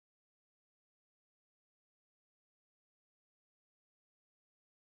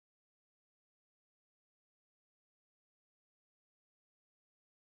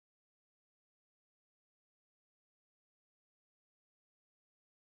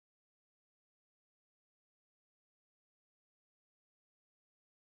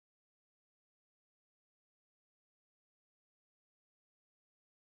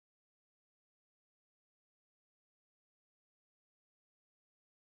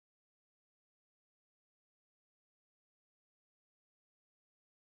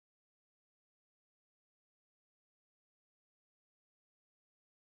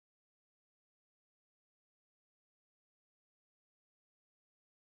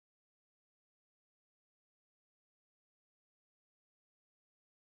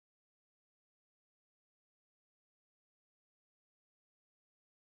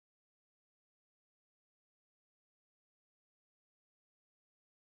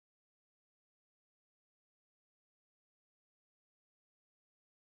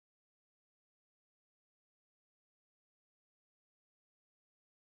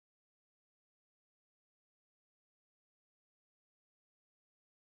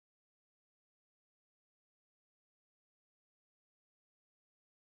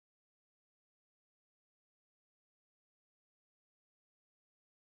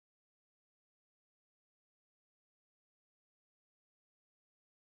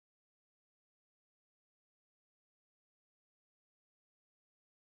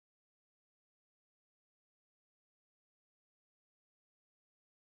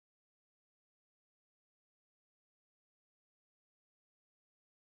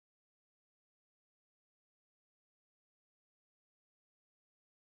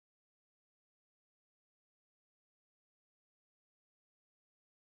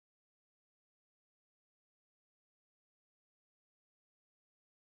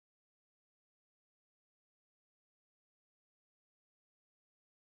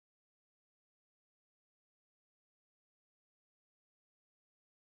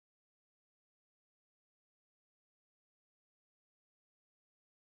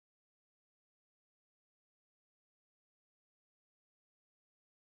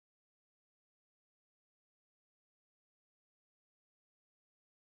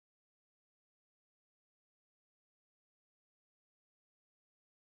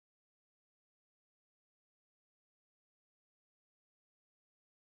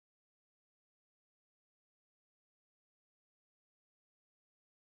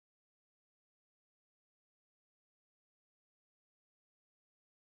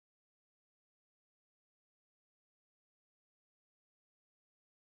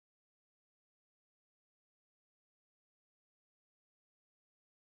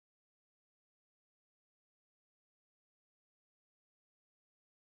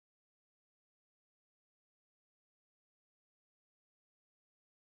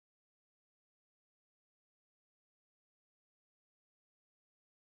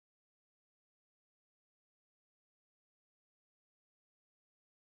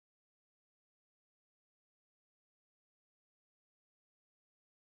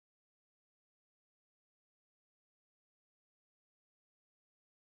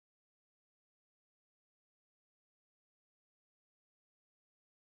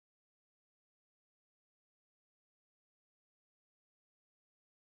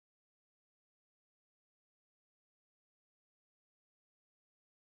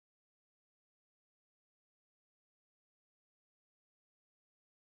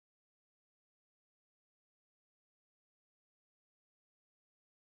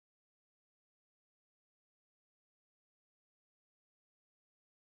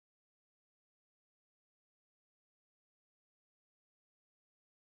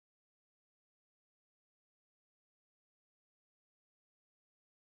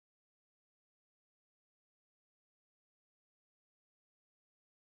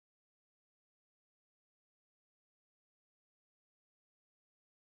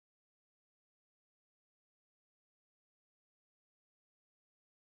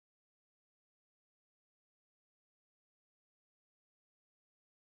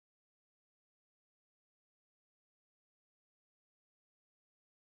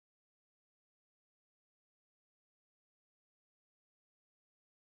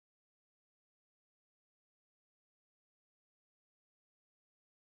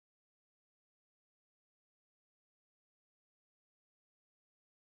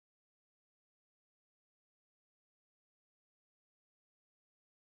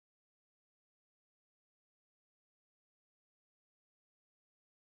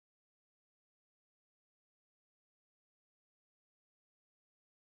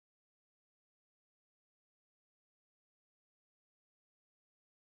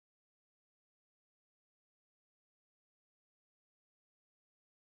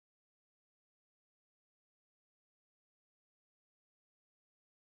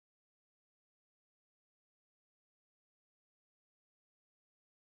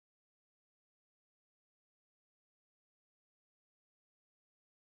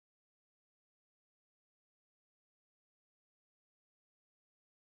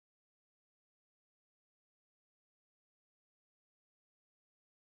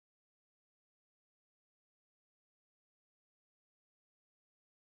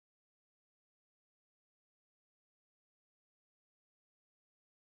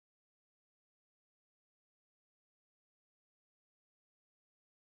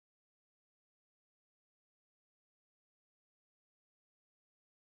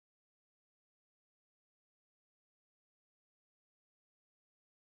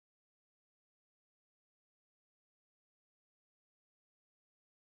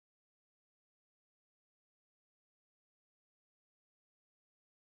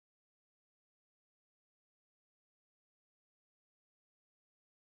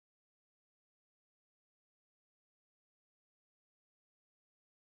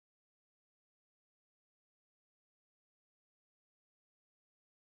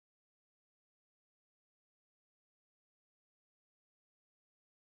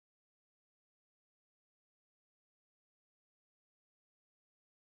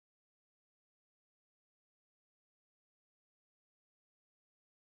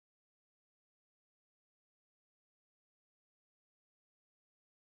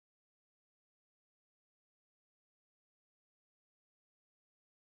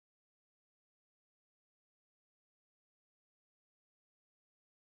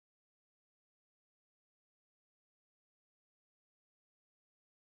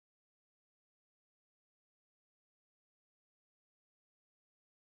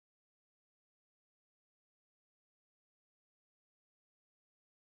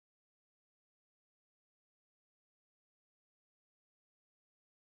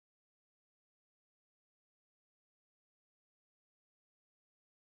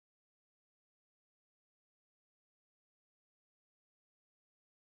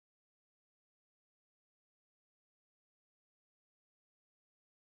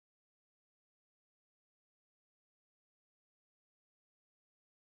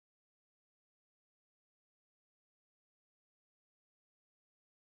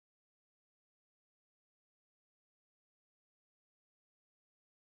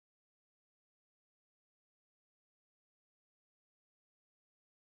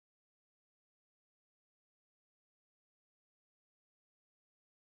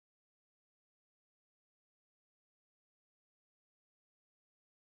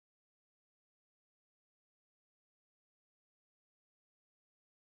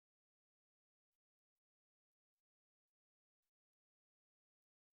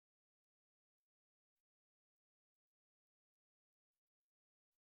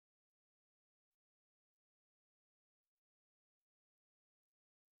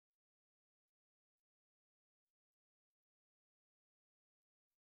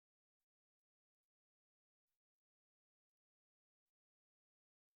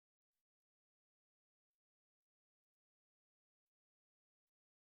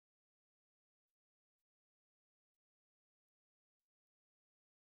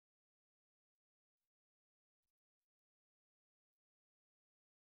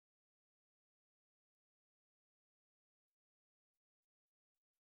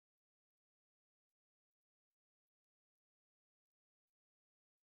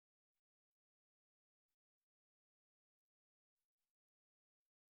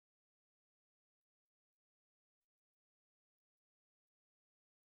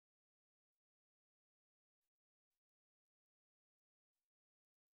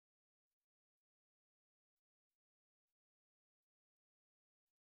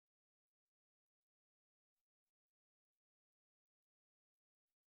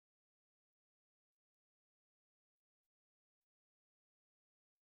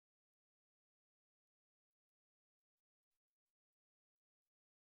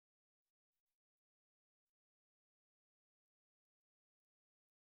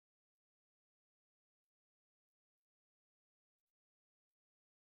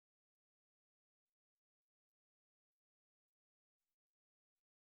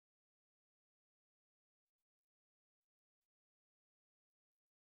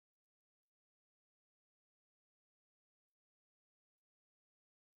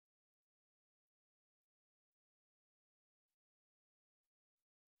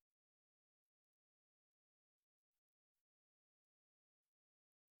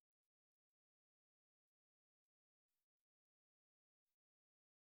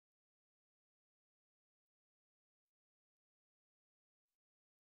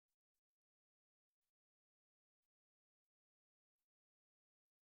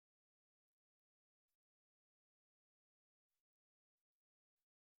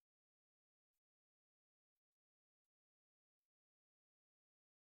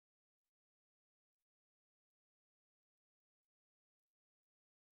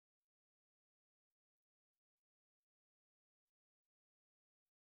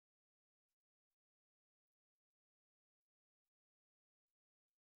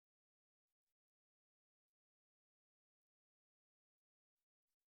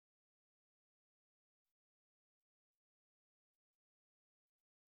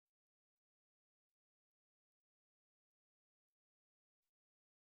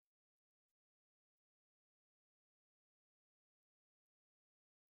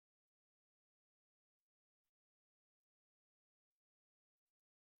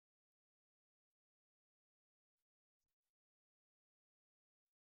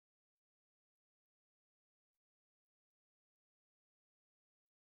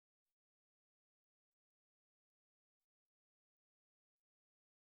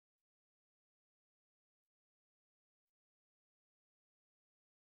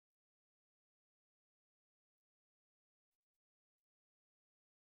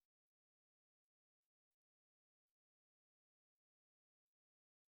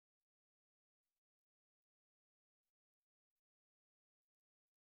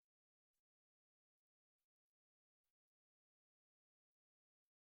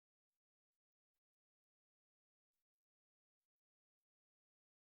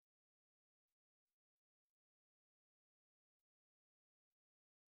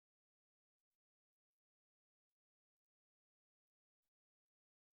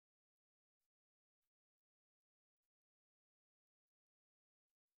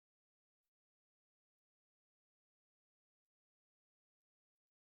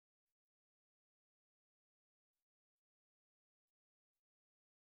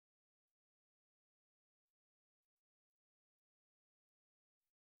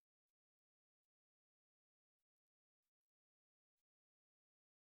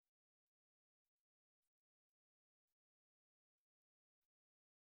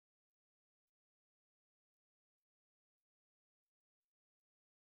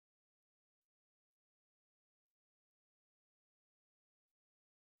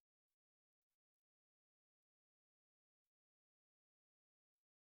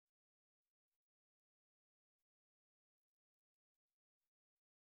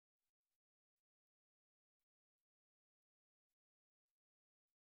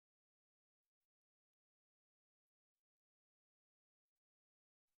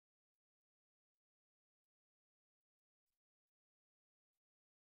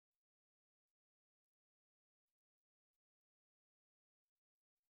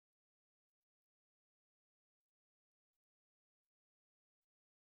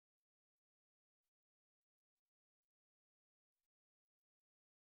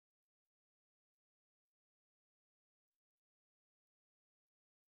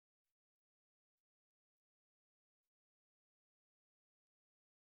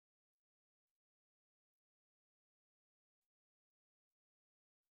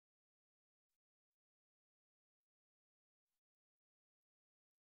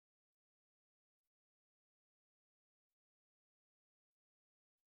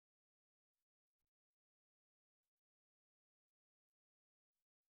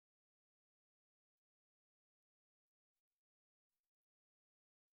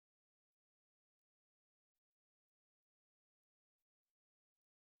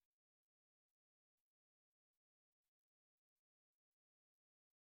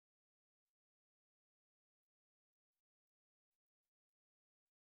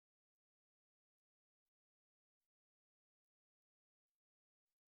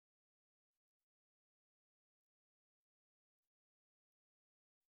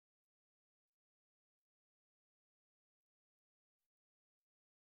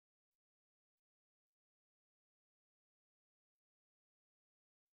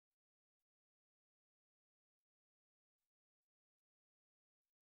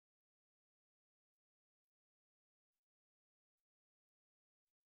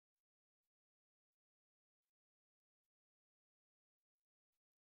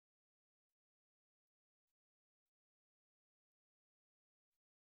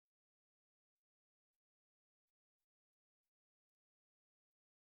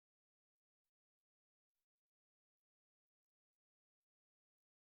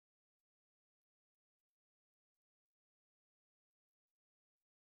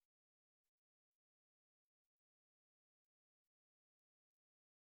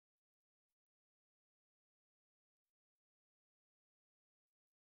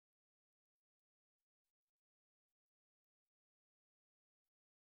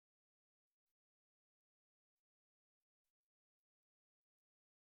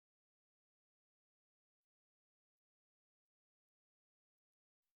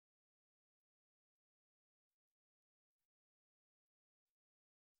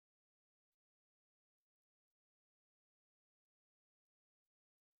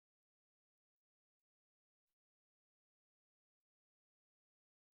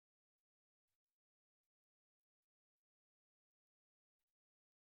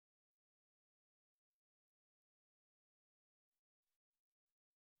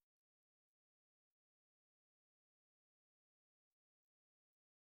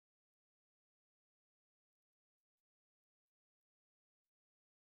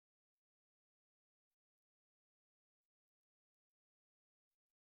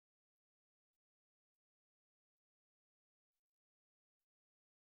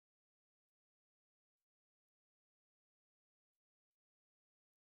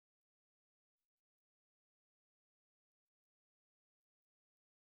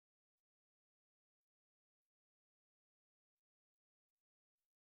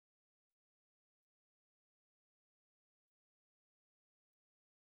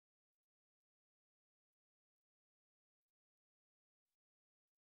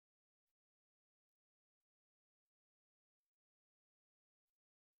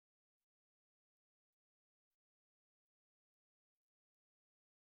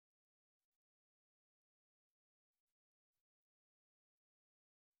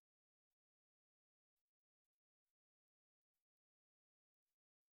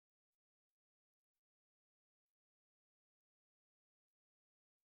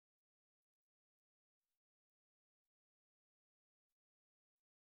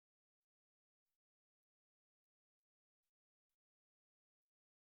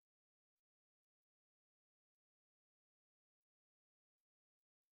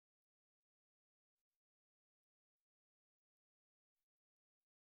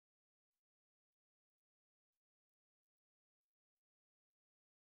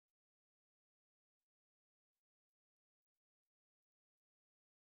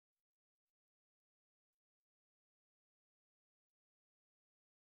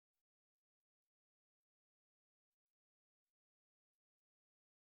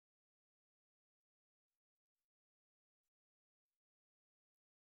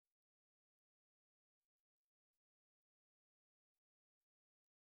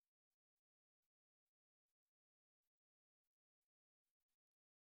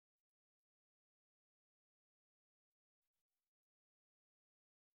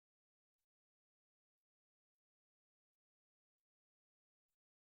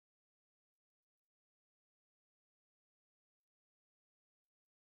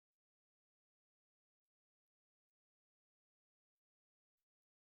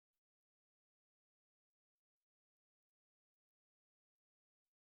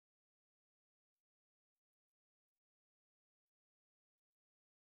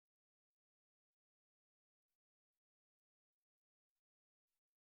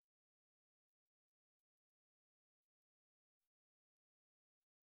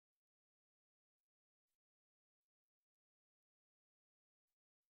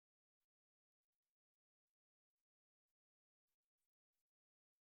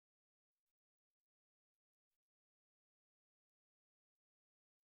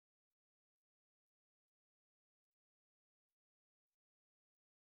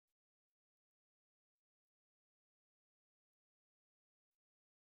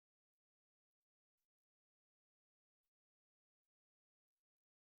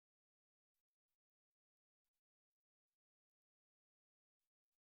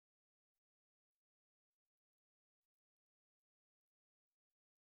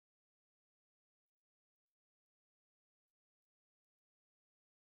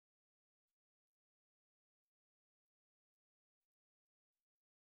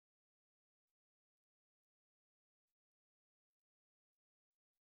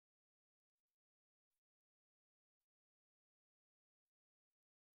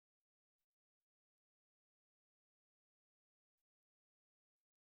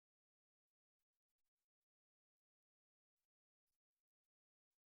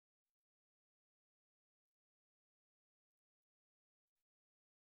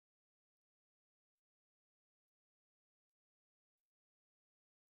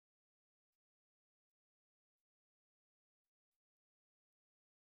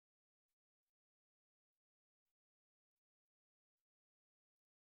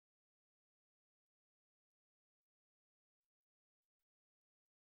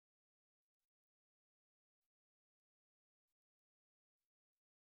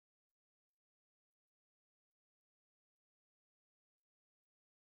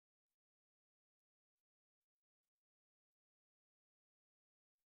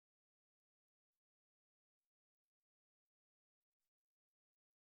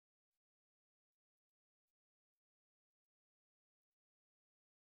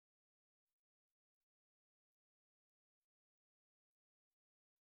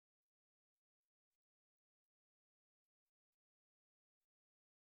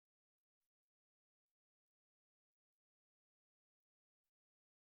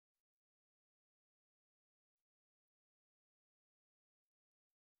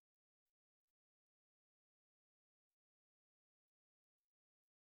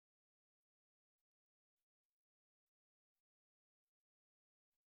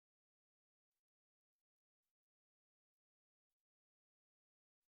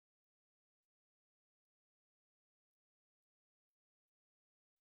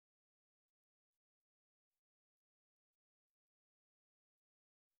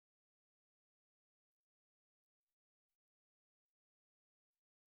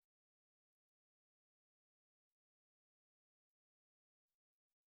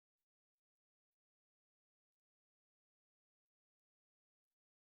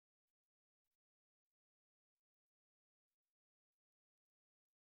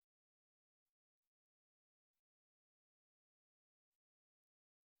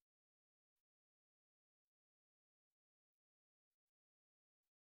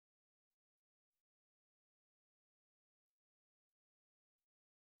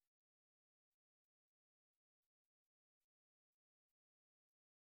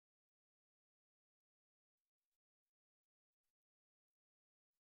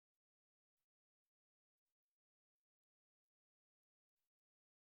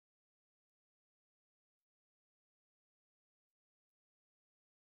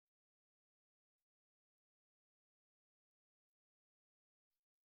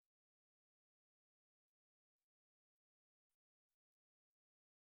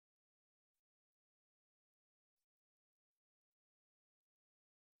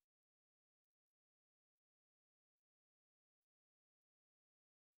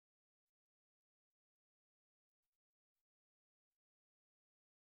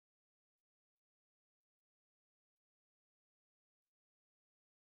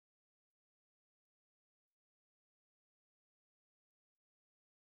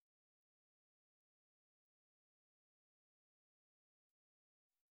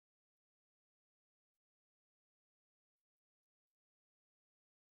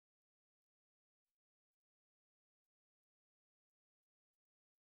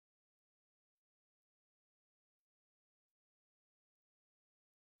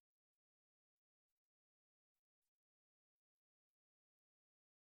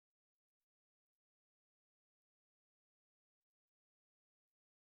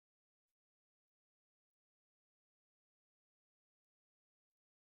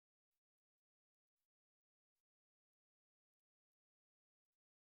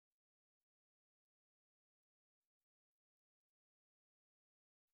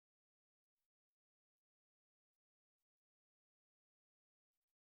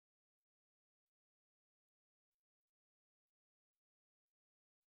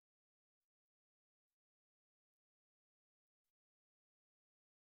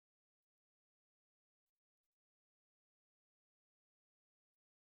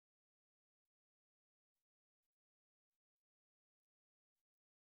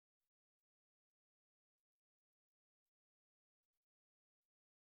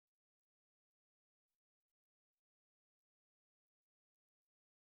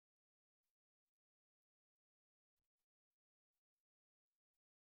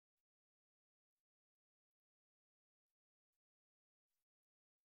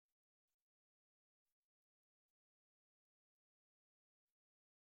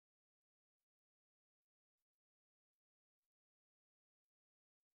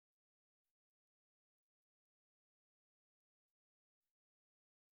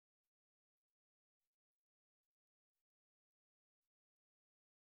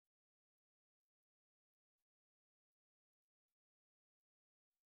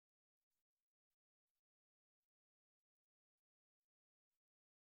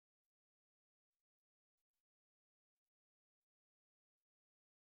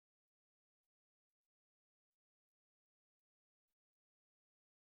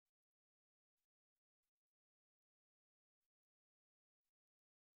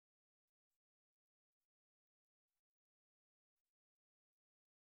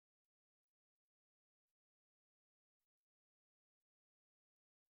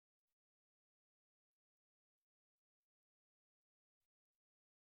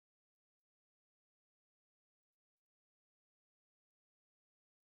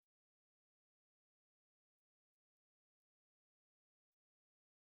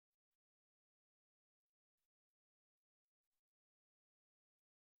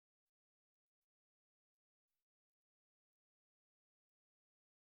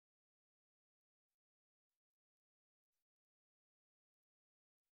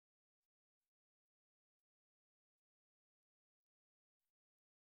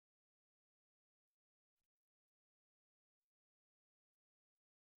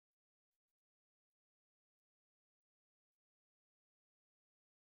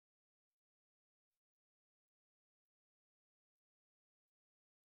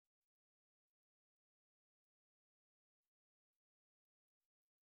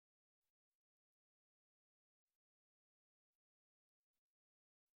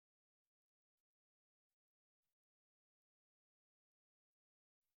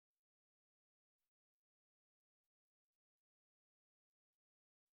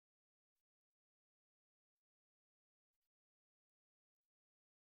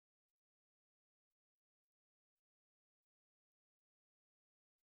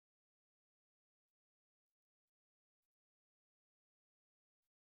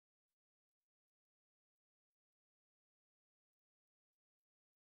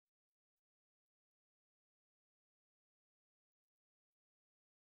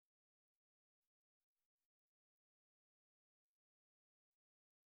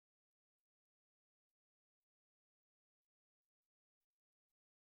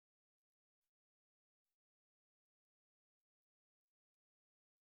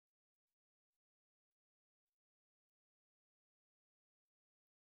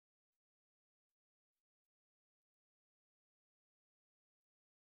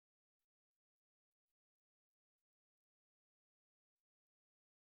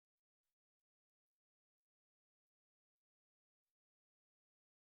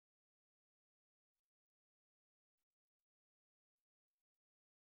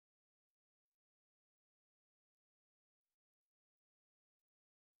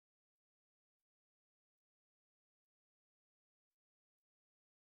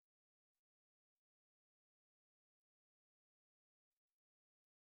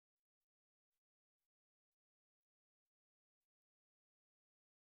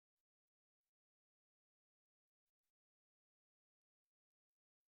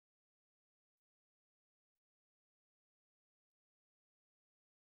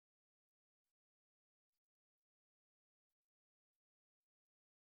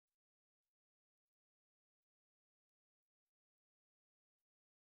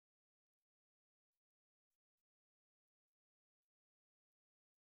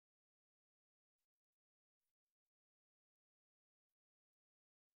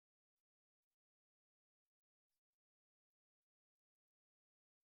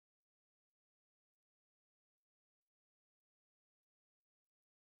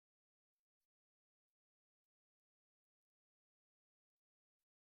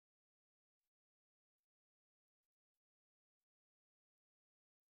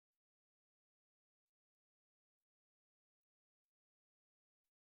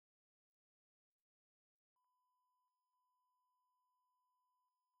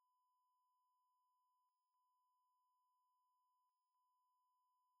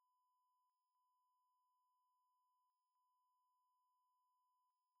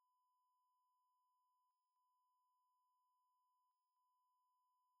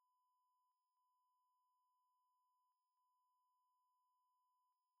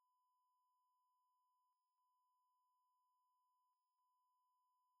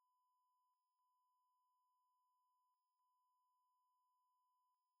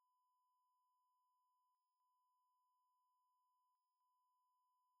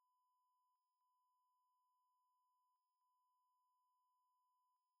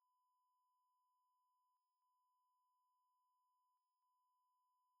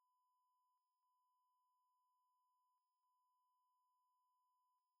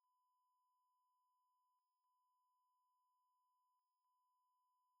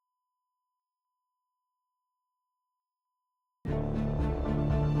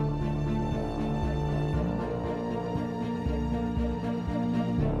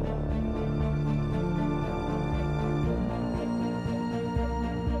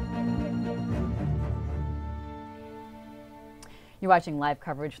You're watching live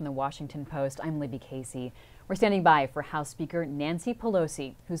coverage from the Washington Post. I'm Libby Casey. We're standing by for House Speaker Nancy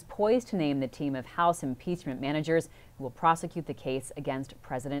Pelosi, who's poised to name the team of House impeachment managers who will prosecute the case against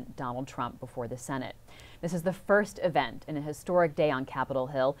President Donald Trump before the Senate. This is the first event in a historic day on Capitol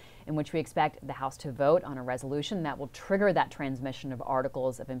Hill in which we expect the House to vote on a resolution that will trigger that transmission of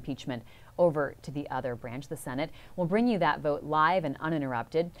articles of impeachment over to the other branch, the Senate. We'll bring you that vote live and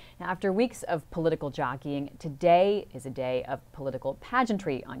uninterrupted. Now, after weeks of political jockeying, today is a day of political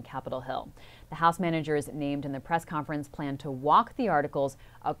pageantry on Capitol Hill. The House managers named in the press conference plan to walk the articles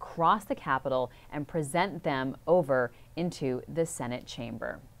across the Capitol and present them over into the Senate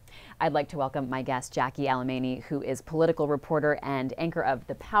chamber. I'd like to welcome my guest, Jackie Alemany, who is political reporter and anchor of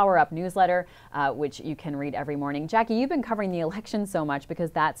the Power Up newsletter, which you can read every morning. Jackie, you've been covering the election so much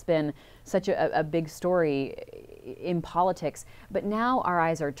because that's been such a big story in politics. But now our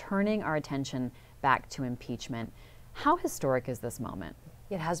eyes are turning our attention back to impeachment. How historic is this moment?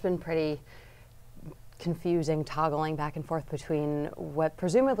 It has been pretty confusing, toggling back and forth between what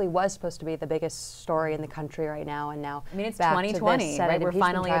presumably was supposed to be the biggest story in the country right now, and now it's 2020, right? We're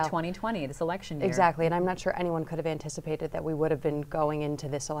finally at 2020, this election year. Exactly, and I'm not sure anyone could have anticipated that we would have been going into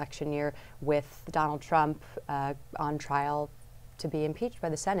this election year with Donald Trump on trial to be impeached by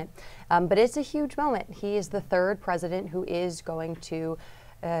the Senate. But it's a huge moment. He is the third president who is going to,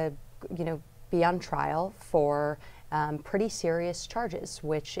 be on trial for pretty serious charges,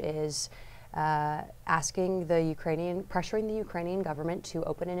 which is pressuring the Ukrainian government to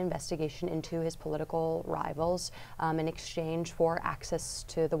open an investigation into his political rivals in exchange for access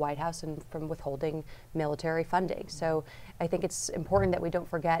to the White House and from withholding military funding. So I think it's important that we don't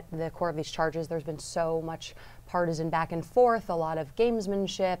forget the core of these charges. There's been so much partisan back and forth, a lot of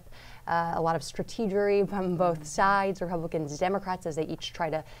gamesmanship, a lot of strategery from both sides, Republicans, Democrats, as they each try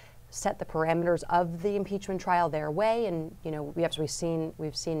to set the parameters of the impeachment trial their way. And we've seen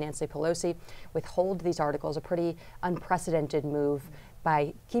Nancy Pelosi withhold these articles, a pretty unprecedented move,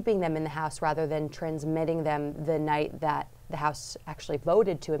 by keeping them in the House rather than transmitting them the night that the House actually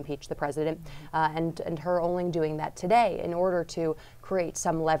voted to impeach the president, and her only doing that today in order to create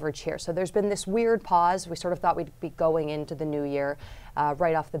some leverage here. So there's been this weird pause. We sort of thought we'd be going into the new year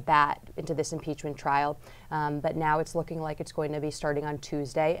right off the bat into this impeachment trial, but now it's looking like it's going to be starting on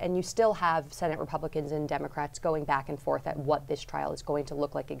Tuesday, and you still have Senate Republicans and Democrats going back and forth at what this trial is going to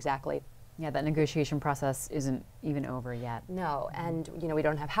look like exactly. Yeah, that negotiation process isn't even over yet. No, and we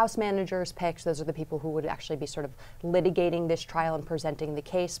don't have House managers picked. Those are the people who would actually be sort of litigating this trial and presenting the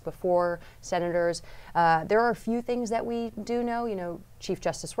case before senators. There are a few things that we do know. Chief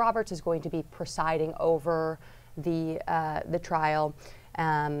Justice Roberts is going to be presiding over the trial.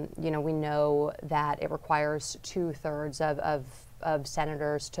 We know that it requires 2/3 of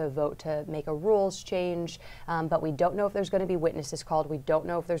senators to vote to make a rules change, but we don't know if there's going to be witnesses called. We don't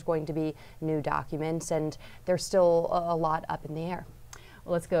know if there's going to be new documents, and there's still a lot up in the air.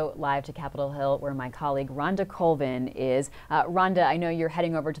 Well, let's go live to Capitol Hill, where my colleague Rhonda Colvin is. Rhonda, I know you're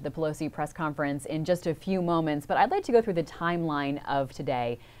heading over to the Pelosi press conference in just a few moments, but I'd like to go through the timeline of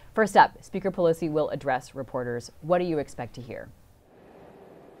today. First up, Speaker Pelosi will address reporters. What do you expect to hear?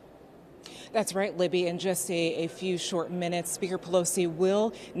 That's right, Libby. In just a few short minutes, Speaker Pelosi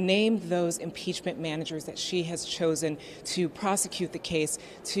will name those impeachment managers that she has chosen to prosecute the case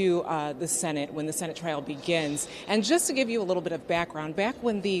to the Senate when the Senate trial begins. And just to give you a little bit of background, back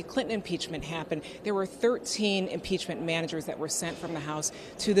when the Clinton impeachment happened, there were 13 impeachment managers that were sent from the House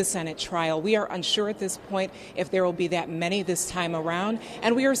to the Senate trial. We are unsure at this point if there will be that many this time around,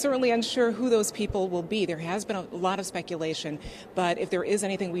 and we are certainly unsure who those people will be. There has been a lot of speculation, but if there is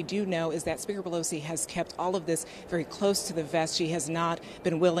anything we do know is that Speaker Pelosi has kept all of this very close to the vest. She has not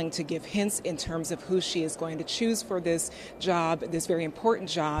been willing to give hints in terms of who she is going to choose for this job, this very important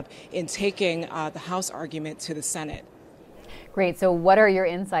job in taking the House argument to the Senate. Great. So what are your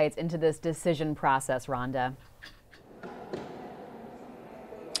insights into this decision process, Rhonda?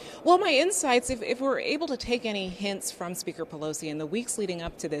 Well, my insights, if we're able to take any hints from Speaker Pelosi in the weeks leading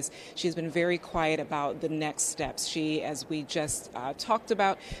up to this, she's been very quiet about the next steps. She, as we just talked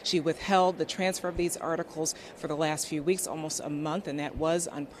about, she withheld the transfer of these articles for the last few weeks, almost a month, and that was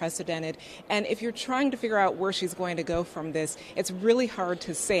unprecedented. And if you're trying to figure out where she's going to go from this, it's really hard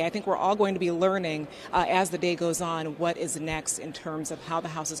to say. I think we're all going to be learning as the day goes on what is next in terms of how the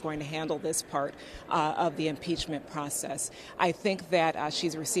House is going to handle this part of the impeachment process. I think that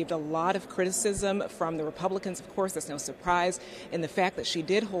she's received a lot of criticism from the Republicans, of course. That's no surprise in the fact that she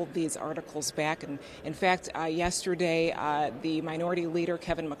did hold these articles back. And in fact, yesterday, the minority leader,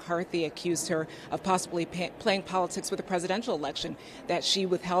 Kevin McCarthy, accused her of possibly playing politics with the presidential election, that she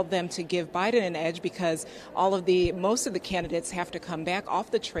withheld them to give Biden an edge because most of the candidates have to come back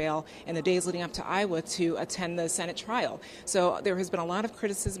off the trail in the days leading up to Iowa to attend the Senate trial. So there has been a lot of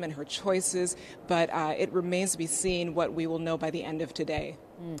criticism in her choices, but it remains to be seen what we will know by the end of today.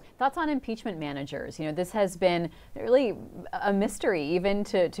 Thoughts on impeachment managers? You know, this has been really a mystery even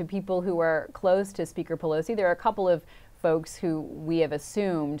to people who are close to Speaker Pelosi. There are a couple of folks who we have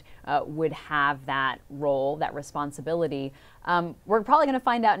assumed would have that role, that responsibility. We're probably going to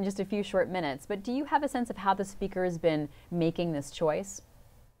find out in just a few short minutes, but do you have a sense of how the Speaker has been making this choice?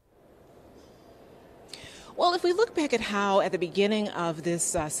 Well, if we look back at how at the beginning of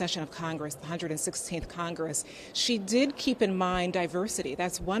this session of Congress, the 116th Congress, she did keep in mind diversity.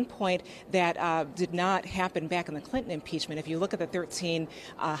 That's one point that did not happen back in the Clinton impeachment. If you look at the 13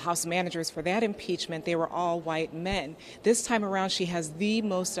 House managers for that impeachment, they were all white men. This time around, she has the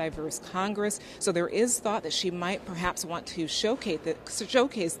most diverse Congress, so there is thought that she might perhaps want to showcase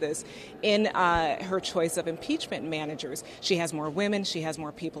this in her choice of impeachment managers. She has more women, she has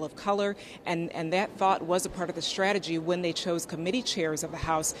more people of color, and that thought was a part of the strategy when they chose committee chairs of the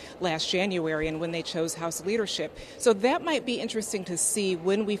House last January and when they chose House leadership. So that might be interesting to see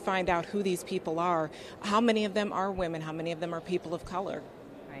when we find out who these people are, how many of them are women, how many of them are people of color.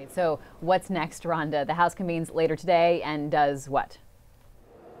 All right, so what's next, Rhonda? The House convenes later today and does what?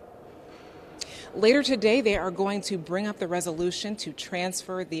 Later today, they are going to bring up the resolution to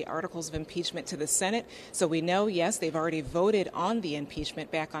transfer the articles of impeachment to the Senate. So we know, yes, they've already voted on the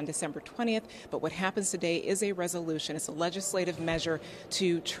impeachment back on December 20th, but what happens today is a resolution. It's a legislative measure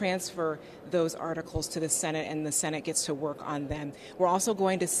to transfer those articles to the Senate, and the Senate gets to work on them. We're also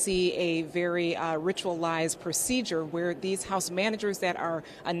going to see a very ritualized procedure where these House managers that are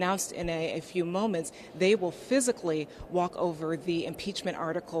announced in a few moments, they will physically walk over the impeachment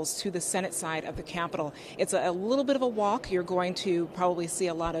articles to the Senate side of the Capitol. It's a little bit of a walk. You're going to probably see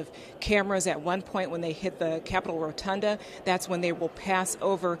a lot of cameras at one point when they hit the Capitol Rotunda. That's when they will pass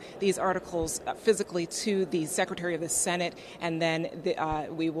over these articles physically to the Secretary of the Senate, and then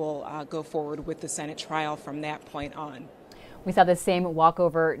we will go forward with the Senate trial from that point on. We saw the same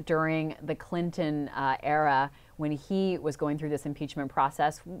walkover during the Clinton era when he was going through this impeachment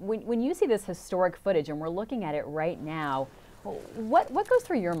process. When you see this historic footage, and we're looking at it right now, what goes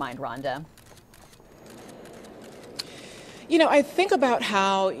through your mind, Rhonda? You know, I think about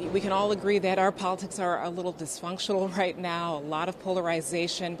how we can all agree that our politics are a little dysfunctional right now, a lot of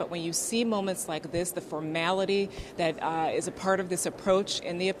polarization. But when you see moments like this, the formality that is a part of this approach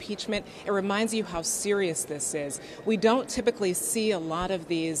in the impeachment, it reminds you how serious this is. We don't typically see a lot of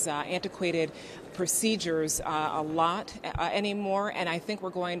these antiquated procedures anymore, and I think we're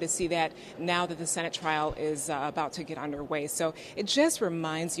going to see that now that the Senate trial is about to get underway. So it just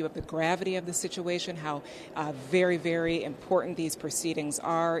reminds you of the gravity of the situation, how very, very important these proceedings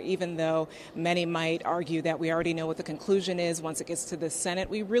are. Even though many might argue that we already know what the conclusion is once it gets to the Senate,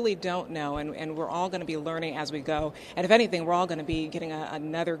 we really don't know, and we're all going to be learning as we go. And if anything, we're all going to be getting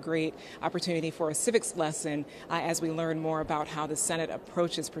another great opportunity for a civics lesson as we learn more about how the Senate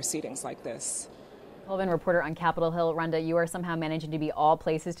approaches proceedings like this. Colvin, reporter on Capitol Hill. Rhonda, you are somehow managing to be all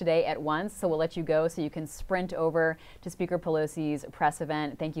places today at once, so we'll let you go so you can sprint over to Speaker Pelosi's press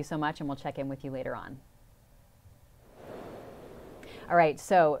event. Thank you so much, and we'll check in with you later on. All right,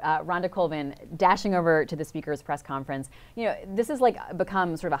 so Rhonda Colvin dashing over to the Speaker's press conference. You know, this has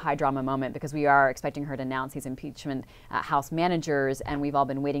become sort of a high drama moment because we are expecting her to announce these impeachment House managers, and we've all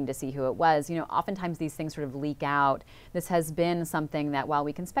been waiting to see who it was. You know, oftentimes these things sort of leak out. This has been something that while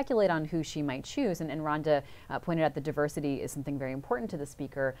we can speculate on who she might choose, and Rhonda pointed out the diversity is something very important to the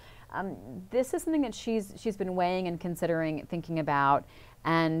Speaker, this is something that she's been weighing and considering, thinking about,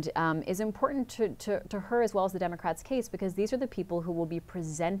 and is important to her as well as the Democrats' case, because these are the people who will be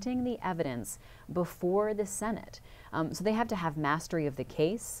presenting the evidence before the Senate. So they have to have mastery of the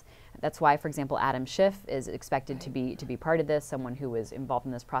case. That's why, for example, Adam Schiff is expected to be part of this, someone who was involved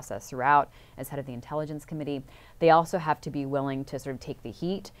in this process throughout as head of the Intelligence Committee. They also have to be willing to sort of take the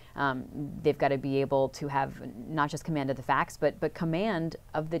heat. They've got to be able to have not just command of the facts, but command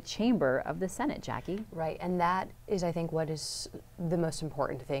of the chamber of the Senate, Jackie. Right, and that is, I think, what is the most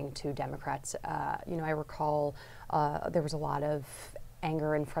important thing to Democrats. You know, I recall there was a lot of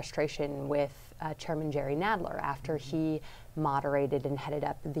anger and frustration with Chairman Jerry Nadler after he moderated and headed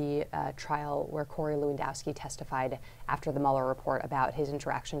up the trial where Corey Lewandowski testified after the Mueller report about his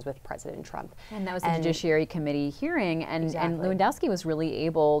interactions with President Trump. And that was the Judiciary Committee hearing, and Lewandowski was really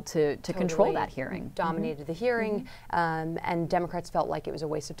able to control that hearing. Dominated the hearing, and Democrats felt like it was a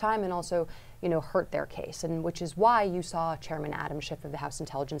waste of time and also, hurt their case, and which is why you saw Chairman Adam Schiff of the House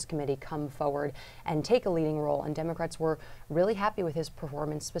Intelligence Committee come forward and take a leading role, and Democrats were really happy with his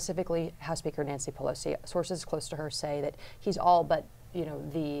performance, specifically House Speaker Nancy Pelosi. Sources close to her say that he's all but,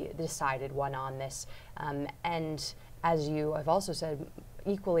 the decided one on this, and as you have also said,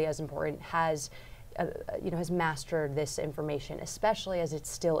 equally as important, has mastered this information, especially as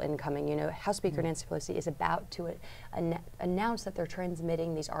it's still incoming. House Speaker Nancy Pelosi is about to announce that they're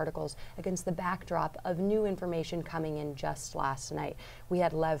transmitting these articles against the backdrop of new information coming in just last night. We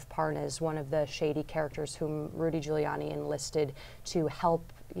had Lev Parnas, one of the shady characters whom Rudy Giuliani enlisted to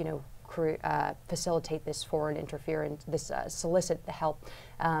help, facilitate this foreign interference, solicit the help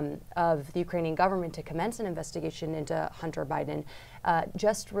of the Ukrainian government to commence an investigation into Hunter Biden,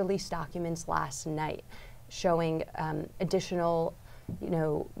 just released documents last night showing additional,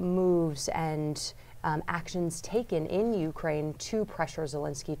 moves and actions taken in Ukraine to pressure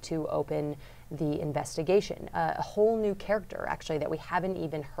Zelensky to open the investigation. A whole new character, actually, that we haven't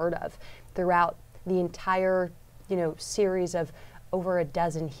even heard of throughout the entire, series of over a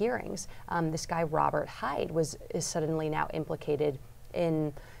dozen hearings. This guy, Robert Hyde, is suddenly now implicated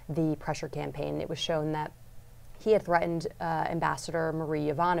in the pressure campaign. It was shown that he had threatened Ambassador Marie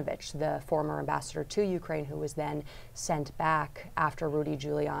Yovanovitch, the former ambassador to Ukraine, who was then sent back after Rudy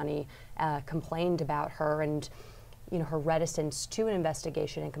Giuliani complained about her and her reticence to an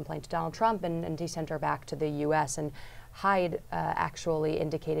investigation and complaint to Donald Trump, and he sent her back to the U.S. And Hyde actually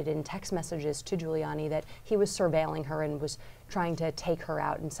indicated in text messages to Giuliani that he was surveilling her and was trying to take her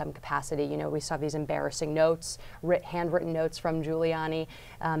out in some capacity. We saw these embarrassing notes, handwritten notes from Giuliani,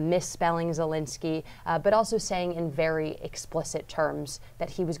 misspelling Zelensky, but also saying in very explicit terms that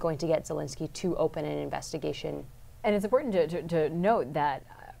he was going to get Zelensky to open an investigation. And it's important to note that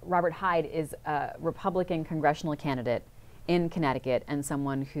Robert Hyde is a Republican congressional candidate in Connecticut and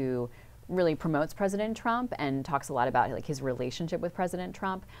someone who really promotes President Trump and talks a lot about his relationship with President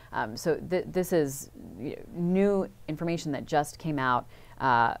Trump. So this is new information that just came out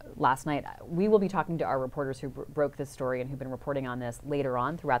last night. We will be talking to our reporters who broke this story and who've been reporting on this later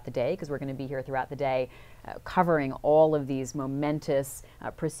on throughout the day, because we're going to be here throughout the day covering all of these momentous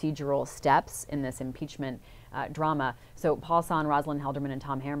procedural steps in this impeachment drama. So Paul Son, Rosalind Helderman, and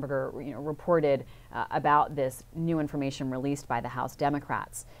Tom Hamburger reported about this new information released by the House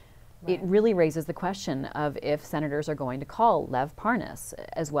Democrats. Right. It really raises the question of if senators are going to call Lev Parnas,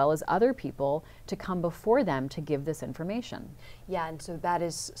 as well as other people, to come before them to give this information. Yeah, and so that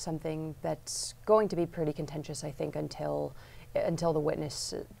is something that's going to be pretty contentious, I think, until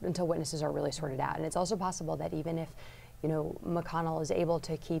witnesses are really sorted out. And it's also possible that even if, McConnell is able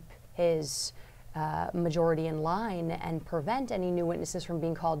to keep his majority in line and prevent any new witnesses from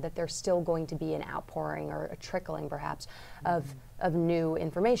being called, that there's still going to be an outpouring or a trickling, perhaps, of new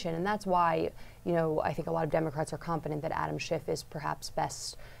information. And that's why, I think a lot of Democrats are confident that Adam Schiff is perhaps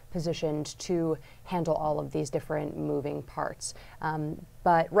best positioned to handle all of these different moving parts.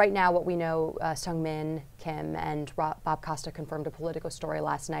 But right now, what we know, Sung-Min Kim and Bob Costa confirmed a Politico story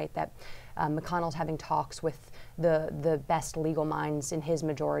last night that McConnell's having talks with the best legal minds in his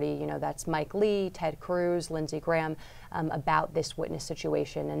majority. That's Mike Lee, Ted Cruz, Lindsey Graham, about this witness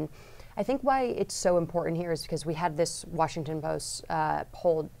situation. And I think why it's so important here is because we had this Washington Post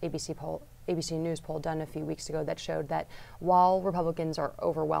ABC News poll done a few weeks ago that showed that while Republicans are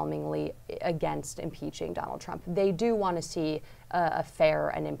overwhelmingly against impeaching Donald Trump, they do want to see a fair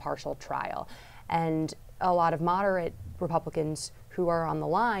and impartial trial. And a lot of moderate Republicans who are on the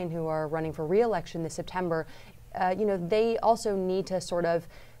line, who are running for re-election this September, they also need to sort of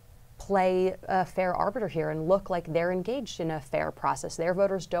play a fair arbiter here and look like they're engaged in a fair process. Their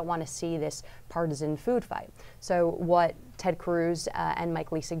voters don't want to see this partisan food fight. So what Ted Cruz and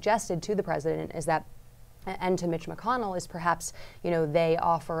Mike Lee suggested to the president is that, and to Mitch McConnell, is perhaps, they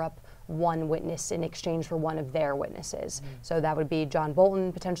offer up one witness in exchange for one of their witnesses. So that would be John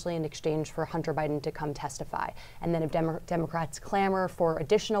Bolton, potentially in exchange for Hunter Biden to come testify. And then if Democrats clamor for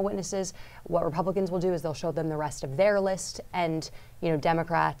additional witnesses, what Republicans will do is they'll show them the rest of their list. And,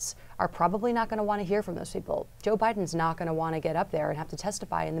 Democrats are probably not going to want to hear from those people. Joe Biden's not going to want to get up there and have to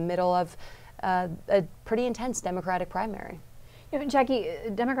testify in the middle of a pretty intense Democratic primary. Jackie,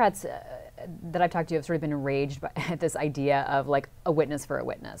 Democrats that I've talked to have sort of been enraged at this idea of like a witness for a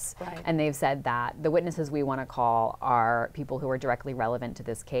witness. Right. And they've said that the witnesses we want to call are people who are directly relevant to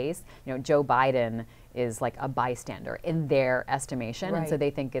this case. You know, Joe Biden is like a bystander in their estimation. Right. And so they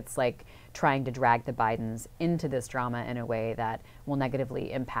think it's like trying to drag the Bidens into this drama in a way that will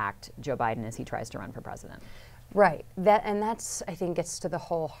negatively impact Joe Biden as he tries to run for president. Right. That's, I think, gets to the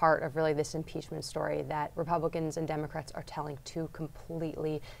whole heart of really this impeachment story, that Republicans and Democrats are telling two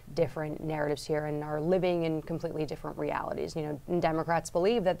completely different narratives here and are living in completely different realities. You know, Democrats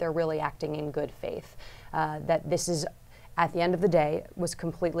believe that they're really acting in good faith, that this is, at the end of the day, was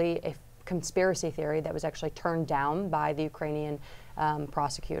completely a conspiracy theory that was actually turned down by the Ukrainian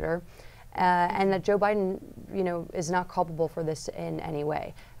prosecutor. And that Joe Biden, you know, is not culpable for this in any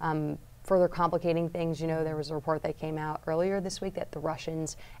way. Further complicating things, you know, there was a report that came out earlier this week that the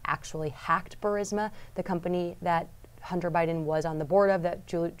Russians actually hacked Burisma, the company that Hunter Biden was on the board of, that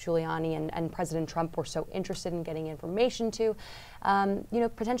Giuliani and President Trump were so interested in getting information to, you know,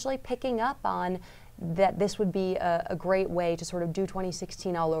 potentially picking up on that this would be a great way to sort of do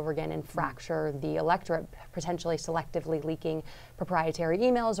 2016 all over again and fracture the electorate, potentially selectively leaking proprietary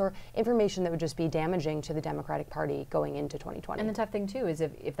emails or information that would just be damaging to the Democratic Party going into 2020. And the tough thing too is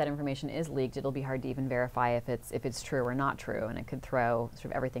if that information is leaked, it'll be hard to even verify if it's true or not true, and it could throw sort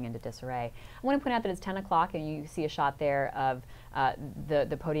of everything into disarray. I want to point out that it's 10 o'clock and you see a shot there of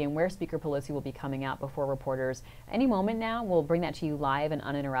the podium where Speaker Pelosi will be coming out before reporters. Any moment now, we'll bring that to you live and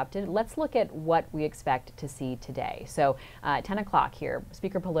uninterrupted. Let's look at what we expect to see today. So 10 o'clock here,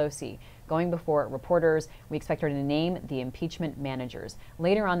 Speaker Pelosi going before reporters. We expect her to name the impeachment managers.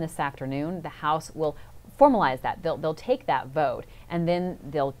 Later on this afternoon, the House will formalize that. They'll take that vote, and then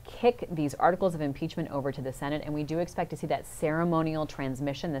they'll kick these articles of impeachment over to the Senate, and we do expect to see that ceremonial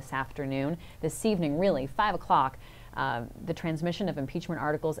transmission this afternoon, this evening, really, 5 o'clock, the transmission of impeachment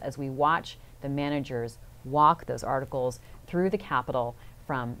articles as we watch the managers walk those articles through the Capitol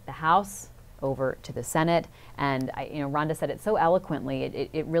from the House over to the Senate. And you know, Rhonda said it so eloquently,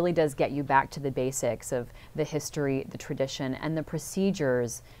 it really does get you back to the basics of the history, the tradition, and the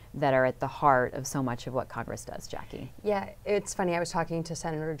procedures that are at the heart of so much of what Congress does, Jackie. Yeah, it's funny. I was talking to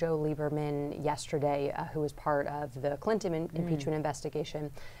Senator Joe Lieberman yesterday, who was part of the Clinton impeachment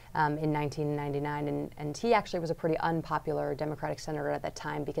investigation in 1999, and he actually was a pretty unpopular Democratic senator at that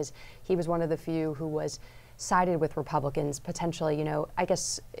time because he was one of the few who was sided with Republicans, potentially, you know, I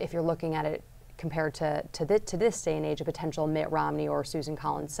guess if you're looking at it compared to this day and age, a potential Mitt Romney or Susan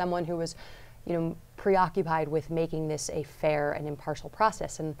Collins, someone who was, you know, preoccupied with making this a fair and impartial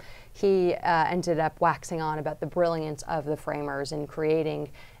process. And he ended up waxing on about the brilliance of the framers in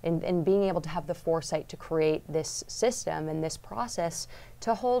creating and being able to have the foresight to create this system and this process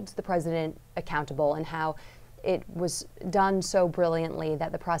to hold the president accountable, and how it was done so brilliantly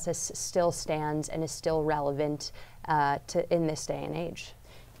that the process still stands and is still relevant in this day and age.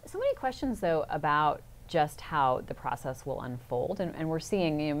 So many questions, though, about just how the process will unfold. And we're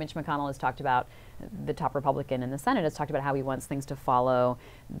seeing, you know, Mitch McConnell has talked about, the top Republican in the Senate has talked about how he wants things to follow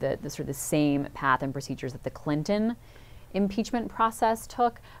the sort of the same path and procedures that the Clinton impeachment process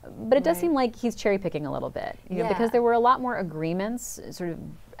took. But it does seem like he's cherry picking a little bit, you know, because there were a lot more agreements sort of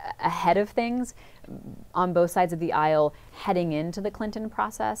ahead of things on both sides of the aisle heading into the Clinton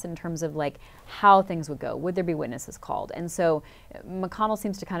process in terms of like how things would go. Would there be witnesses called? And so McConnell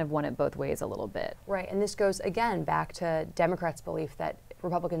seems to kind of want it both ways a little bit. Right, and this goes again back to Democrats' belief that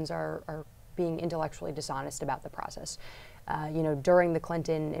Republicans are being intellectually dishonest about the process. You know, during the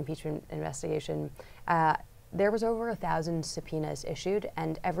Clinton impeachment investigation, there was over 1,000 subpoenas issued,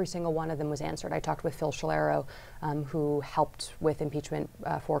 and every single one of them was answered. I talked with Phil Scalero, who helped with impeachment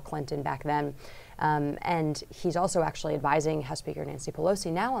for Clinton back then. And he's also actually advising House Speaker Nancy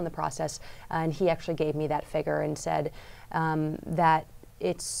Pelosi now on the process, and he actually gave me that figure and said that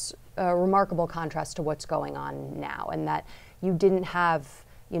it's a remarkable contrast to what's going on now, and that you didn't have,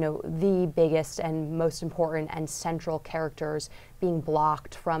 you know, the biggest and most important and central characters being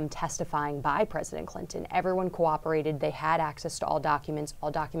blocked from testifying by President Clinton. Everyone cooperated. They had access to all documents. All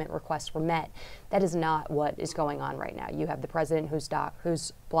document requests were met. That is not what is going on right now. You have the president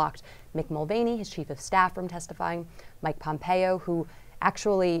who's blocked Mick Mulvaney, his chief of staff, from testifying, Mike Pompeo, who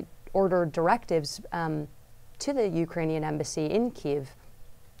actually ordered directives to the Ukrainian embassy in Kyiv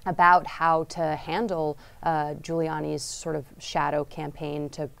about how to handle Giuliani's sort of shadow campaign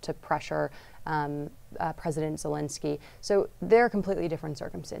to pressure President Zelensky. So there are completely different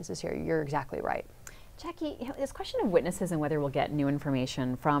circumstances here. You're exactly right. Jackie, you know, this question of witnesses and whether we'll get new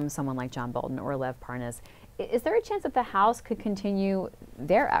information from someone like John Bolton or Lev Parnas, is there a chance that the House could continue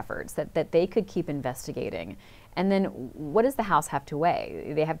their efforts, that they could keep investigating And then what does the House have to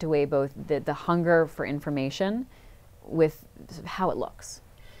weigh? They have to weigh both the hunger for information with how it looks.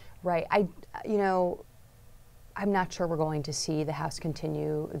 Right. I'm not sure we're going to see the House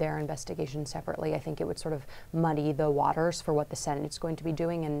continue their investigation separately. I think it would sort of muddy the waters for what the Senate's going to be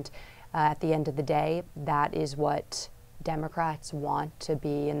doing. And at the end of the day, that is what Democrats want to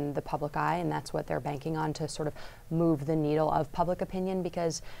be in the public eye, and that's what they're banking on to sort of move the needle of public opinion,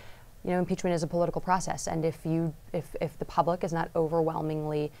 because impeachment is a political process, and if the public is not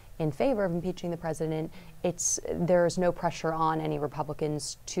overwhelmingly in favor of impeaching the president, there's no pressure on any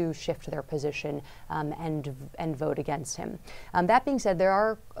Republicans to shift their position and vote against him. That being said, there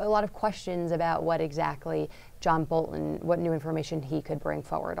are a lot of questions about what exactly John Bolton, what new information he could bring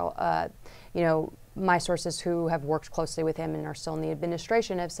forward. My sources who have worked closely with him and are still in the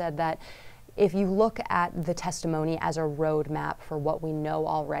administration have said that if you look at the testimony as a roadmap for what we know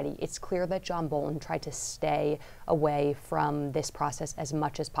already, it's clear that John Bolton tried to stay away from this process as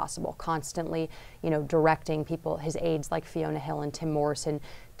much as possible, constantly, directing people, his aides like Fiona Hill and Tim Morrison,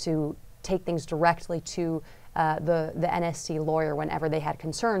 to take things directly to the NSC lawyer whenever they had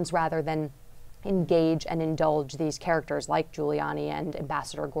concerns, rather than engage and indulge these characters like Giuliani and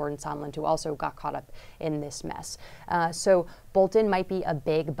Ambassador Gordon Sondland, who also got caught up in this mess. So Bolton might be a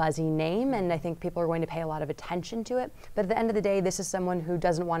big, buzzy name, and I think people are going to pay a lot of attention to it. But at the end of the day, this is someone who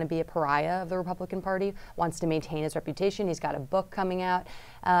doesn't want to be a pariah of the Republican Party, wants to maintain his reputation. He's got a book coming out,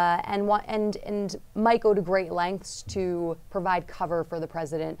 and might go to great lengths to provide cover for the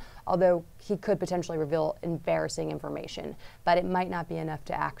president, although he could potentially reveal embarrassing information. But it might not be enough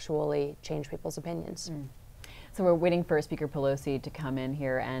to actually change people's opinions. So we're waiting for Speaker Pelosi to come in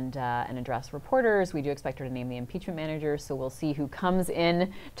here and address reporters. We do expect her to name the impeachment manager, so we'll see who comes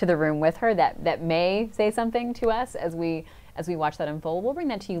in to the room with her that may say something to us as we watch that unfold. We'll bring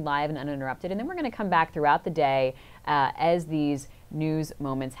that to you live and uninterrupted, and then we're going to come back throughout the day as these news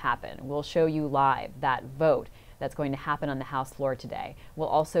moments happen. We'll show you live that vote that's going to happen on the House floor today. We'll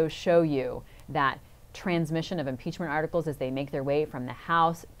also show you that transmission of impeachment articles as they make their way from the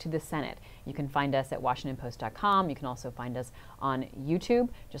House to the Senate. You can find us at WashingtonPost.com. You can also find us on YouTube.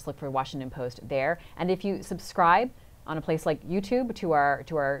 Just look for Washington Post there. And if you subscribe on a place like YouTube to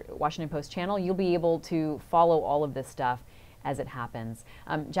our Washington Post channel, you'll be able to follow all of this stuff as it happens.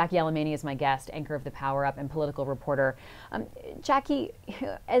 Jackie Alemany is my guest, anchor of the Power Up and political reporter. Jackie,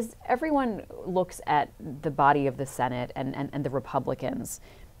 as everyone looks at the body of the Senate and the Republicans,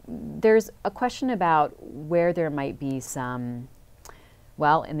 there's a question about where there might be some,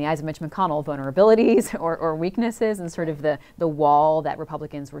 well, in the eyes of Mitch McConnell, vulnerabilities or weaknesses and sort of the wall that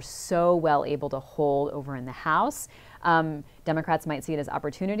Republicans were so well able to hold over in the House. Democrats might see it as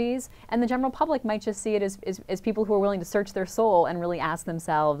opportunities, and the general public might just see it as people who are willing to search their soul and really ask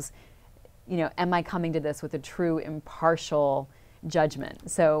themselves, am I coming to this with a true impartial judgment?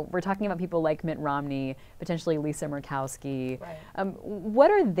 So we're talking about people like Mitt Romney, potentially Lisa Murkowski. Right. What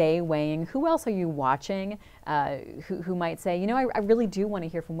are they weighing? Who else are you watching who might say, I really do want to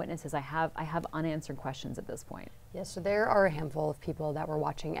hear from witnesses. I have unanswered questions at this point. Yes, so there are a handful of people that we're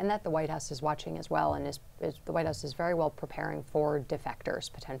watching and that the White House is watching as well, and the White House is very well preparing for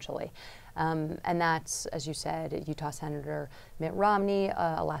defectors potentially. And that's, as you said, Utah Senator Mitt Romney,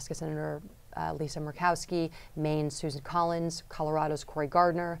 Alaska Senator Lisa Murkowski, Maine's Susan Collins, Colorado's Cory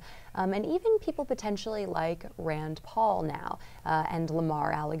Gardner, and even people potentially like Rand Paul now and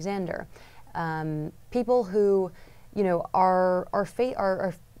Lamar Alexander. People who, are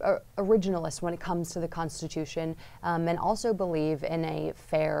originalists when it comes to the Constitution and also believe in a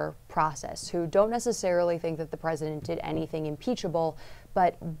fair process, who don't necessarily think that the president did anything impeachable,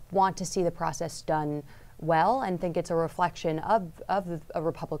 but want to see the process done well and think it's a reflection of a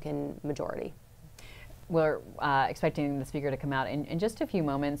Republican majority. We're expecting the Speaker to come out in just a few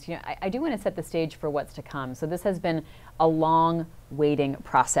moments. I do want to set the stage for what's to come. So this has been a long waiting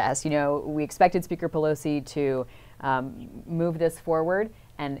process. We expected Speaker Pelosi to move this forward,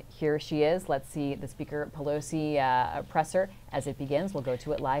 and here she is. Let's see the Speaker Pelosi presser as it begins. We'll go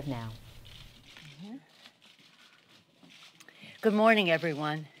to it live now. Good morning,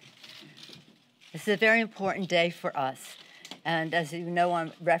 everyone. This is a very important day for us, and as you know, I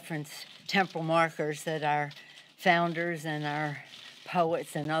reference temporal markers that our founders and our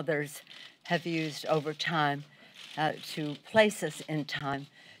poets and others have used over time to place us in time,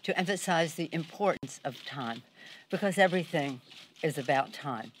 to emphasize the importance of time, because everything is about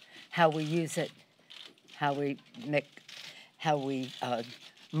time, how we use it, how we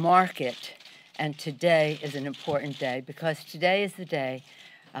mark it, and today is an important day because today is the day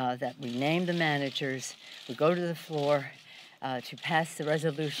that we name the managers, we go to the floor to pass the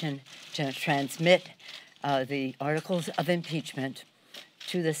resolution to transmit the articles of impeachment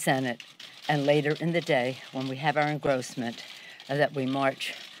to the Senate, and later in the day, when we have our engrossment, that we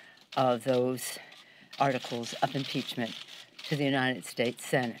march those articles of impeachment to the United States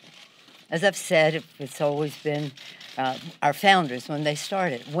Senate. As I've said, it's always been our founders, when they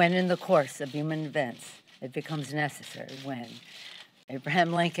started, when in the course of human events it becomes necessary, when.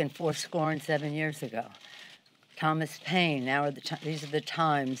 Abraham Lincoln 7 years ago. Thomas Paine, these are the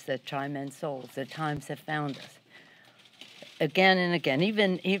times that try men's souls, the times that found us. Again and again,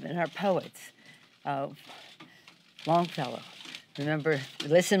 even our poets, Longfellow. Remember,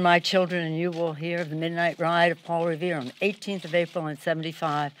 listen, my children, and you will hear the midnight ride of Paul Revere on the 18th of April in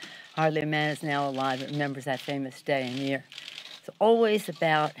 75. Hardly a man is now alive that remembers that famous day and year. It's always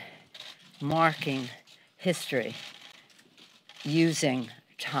about marking history using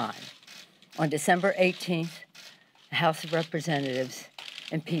time. On December 18th, the House of Representatives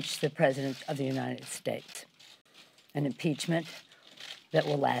impeached the President of the United States, an impeachment that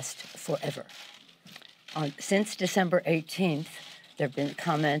will last forever. Since December 18th, there have been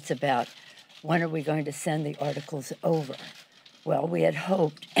comments about when are we going to send the articles over. Well, we had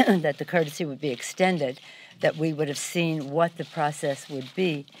hoped that the courtesy would be extended, that we would have seen what the process would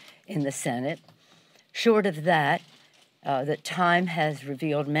be in the Senate. Short of that, that time has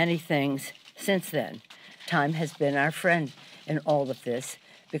revealed many things since then. Time has been our friend in all of this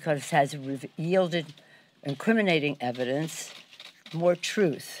because it has yielded incriminating evidence, more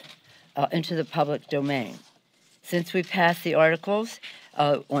truth into the public domain. Since we passed the articles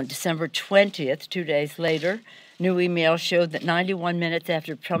on December 20th, 2 days later, new emails showed that 91 minutes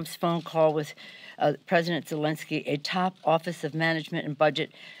after Trump's phone call with President Zelensky, a top Office of Management and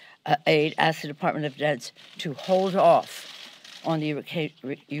Budget aide asked the Department of Defense to hold off on the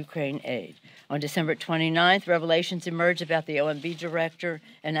Ukraine aid. On December 29th, revelations emerged about the OMB director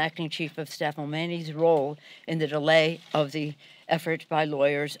and acting chief of staff Alemany's role in the delay of the effort by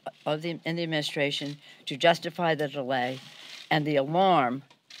lawyers in the administration to justify the delay, and the alarm,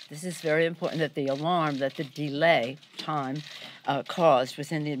 this is very important, that the alarm that the delay time caused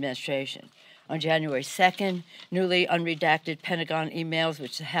within the administration. On January 2nd, newly unredacted Pentagon emails,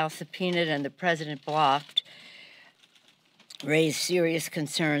 which the House subpoenaed and the president blocked, raised serious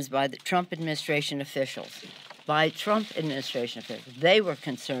concerns by the Trump administration officials. They were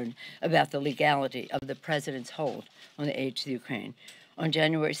concerned about the legality of the president's hold on the aid to the Ukraine. On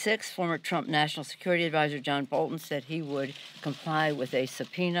January 6th, former Trump National Security Advisor John Bolton said he would comply with a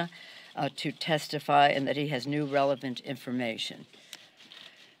subpoena to testify and that he has new relevant information.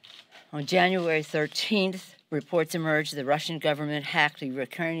 On January 13th, reports emerged the Russian government hacked the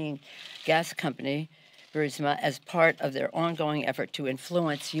Ukrainian gas company Burisma as part of their ongoing effort to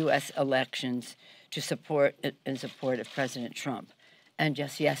influence U.S. elections in support of President Trump. And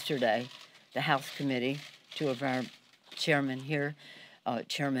just yesterday, the House committee, two of our chairmen here,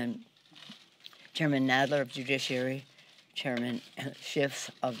 Chairman Nadler of Judiciary, Chairman Schiff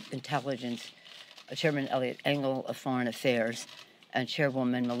of Intelligence, Chairman Eliot Engel of Foreign Affairs, and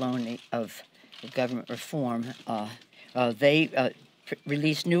Chairwoman Maloney of Government Reform, they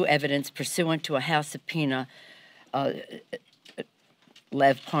released new evidence pursuant to a House subpoena.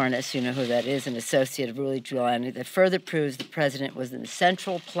 Lev Parnas, you know who that is, an associate of Rudy Giuliani, that further proves the president was a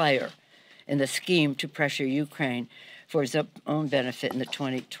central player in the scheme to pressure Ukraine for his own benefit in the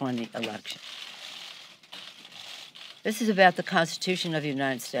 2020 election. This is about the Constitution of the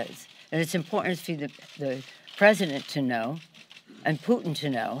United States, and it's important for the president to know and Putin to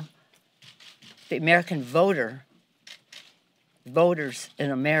know, the American voters in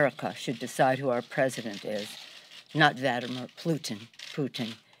America should decide who our president is, not Vladimir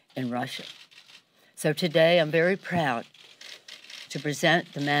Putin in Russia. So today I'm very proud to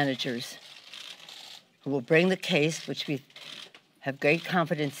present the managers who will bring the case, which we have great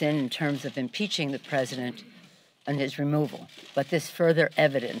confidence in terms of impeaching the president and his removal. But this further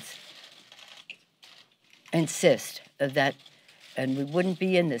evidence insists that, and we wouldn't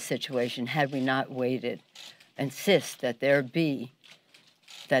be in this situation had we not waited, insist that there be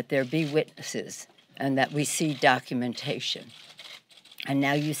witnesses and that we see documentation. And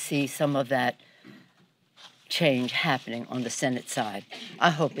now you see some of that change happening on the Senate side.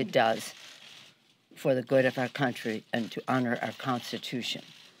 I hope it does for the good of our country and to honor our Constitution.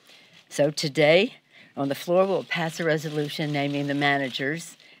 So today, on the floor, we'll pass a resolution naming the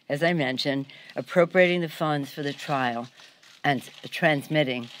managers, as I mentioned, appropriating the funds for the trial and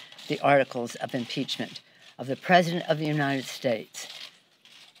transmitting the articles of impeachment of the President of the United States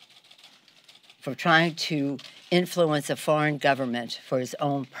for trying to influence a foreign government for his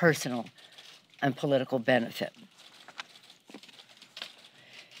own personal and political benefit.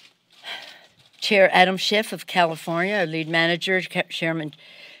 Chair Adam Schiff of California, our lead manager. Chairman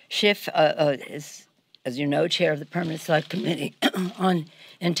Schiff is, as you know, chair of the Permanent Select Committee on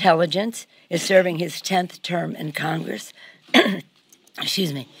Intelligence, is serving his 10th term in Congress.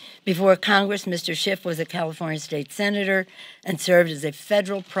 Excuse me. Before Congress, Mr. Schiff was a California state senator and served as a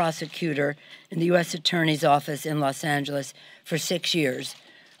federal prosecutor in the U.S. Attorney's Office in Los Angeles for 6 years,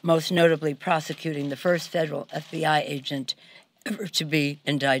 most notably prosecuting the first federal FBI agent ever to be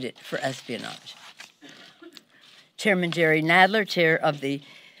indicted for espionage. Chairman Jerry Nadler, chair of the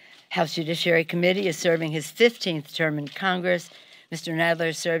House Judiciary Committee, is serving his 15th term in Congress. Mr.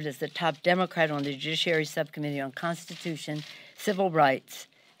 Nadler served as the top Democrat on the Judiciary Subcommittee on Constitution, Civil Rights,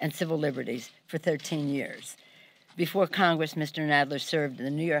 and Civil Liberties for 13 years. Before Congress, Mr. Nadler served in the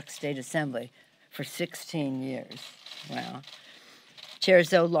New York State Assembly for 16 years. Wow. Chair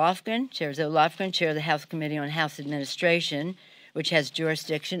Zoe Lofgren, chair of the House Committee on House Administration, which has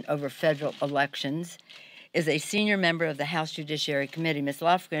jurisdiction over federal elections, is a senior member of the House Judiciary Committee. Ms.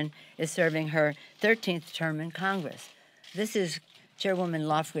 Lofgren is serving her 13th term in Congress. This is Chairwoman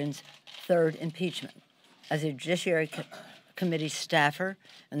Lofgren's third impeachment. As a Judiciary Committee staffer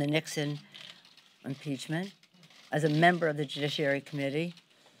in the Nixon impeachment, as a member of the Judiciary Committee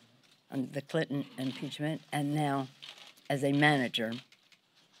on the Clinton impeachment, and now as a manager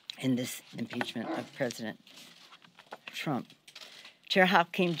in this impeachment of President Trump. Chair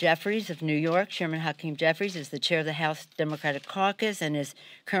Hakeem Jeffries of New York. Chairman Hakeem Jeffries is the chair of the House Democratic Caucus and is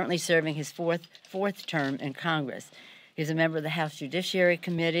currently serving his fourth term in Congress. He's a member of the House Judiciary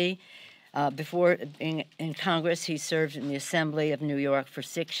Committee. Before being in Congress, he served in the Assembly of New York for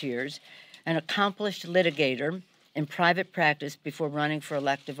 6 years, an accomplished litigator in private practice before running for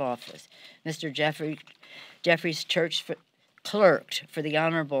elective office. Mr. Jeffries clerked for the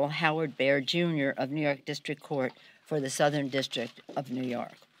Honorable Howard Baer, Jr. of New York District Court for the Southern District of New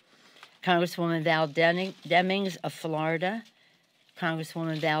York. Congresswoman Val Demings of Florida.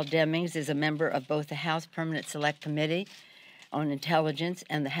 Congresswoman Val Demings is a member of both the House Permanent Select Committee on Intelligence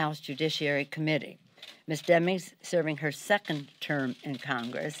and the House Judiciary Committee. Ms. Demings serving her second term in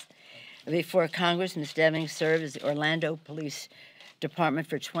Congress. Before Congress, Ms. Demings served as the Orlando Police Department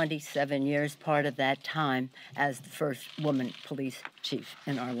for 27 years, part of that time as the first woman police chief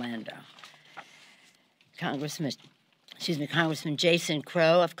in Orlando. Congressman Jason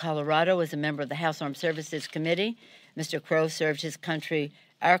Crow of Colorado was a member of the House Armed Services Committee. Mr. Crow served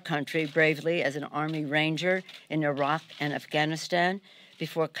our country, bravely as an Army Ranger in Iraq and Afghanistan.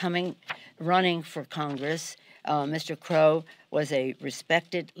 Before running for Congress, Mr. Crow was a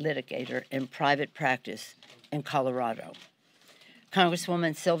respected litigator in private practice in Colorado.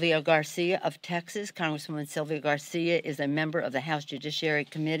 Congresswoman Sylvia Garcia of Texas. Congresswoman Sylvia Garcia is a member of the House Judiciary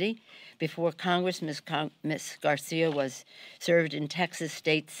Committee. Before Congress, Ms. Garcia served in Texas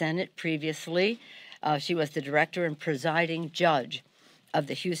State Senate previously. She was the director and presiding judge of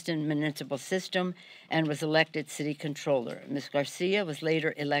the Houston Municipal System and was elected city controller. Ms. Garcia was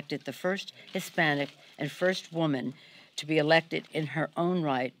later elected the first Hispanic and first woman to be elected in her own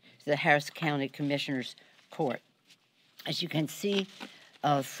right to the Harris County Commissioner's Court. As you can see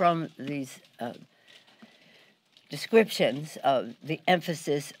from these descriptions, the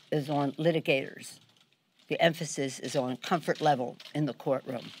emphasis is on litigators. The emphasis is on comfort level in the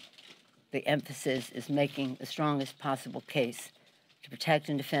courtroom. The emphasis is making the strongest possible case to protect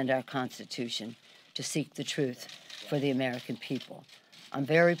and defend our Constitution, to seek the truth for the American people. I'm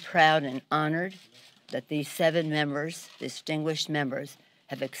very proud and honored that these 7 members, distinguished members,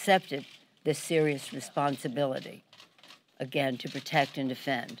 have accepted this serious responsibility, again, to protect and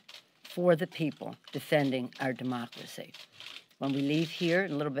defend for the people, defending our democracy. When we leave here, a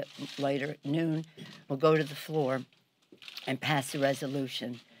little bit later, at noon, we'll go to the floor and pass the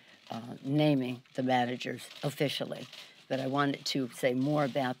resolution naming the managers officially. But I wanted to say more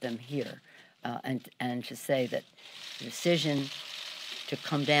about them here and to say that the decision to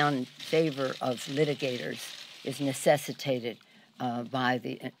come down in favor of litigators is necessitated by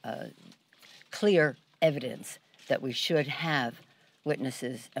the clear evidence that we should have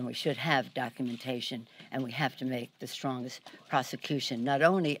witnesses and we should have documentation, and we have to make the strongest prosecution, not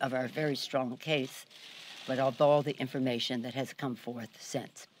only of our very strong case, but of all the information that has come forth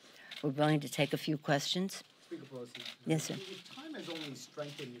since. We're willing to take a few questions. Speaker Pelosi. Yes, sir. If time has only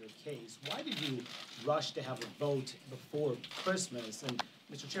strengthened your case, why did you rush to have a vote before Christmas? And,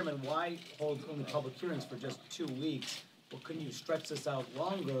 Mr. Chairman, why hold only public hearings for just 2 weeks? Well, couldn't you stretch this out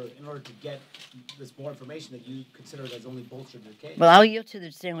longer in order to get this more information that you considered as only bolstered your case? Well, I'll yield to the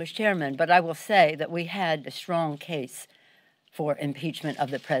distinguished chairman, but I will say that we had a strong case for impeachment of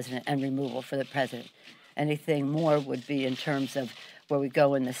the president and removal for the president. Anything more would be in terms of where we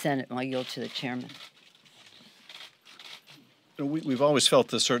go in the Senate. And I'll yield to the chairman. We've always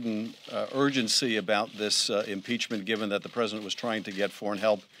felt a certain urgency about this impeachment, given that the president was trying to get foreign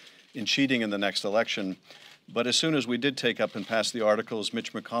help in cheating in the next election. But as soon as we did take up and pass the articles,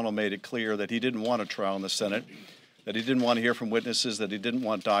 Mitch McConnell made it clear that he didn't want a trial in the Senate, that he didn't want to hear from witnesses, that he didn't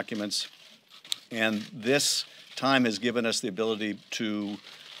want documents. And this time has given us the ability to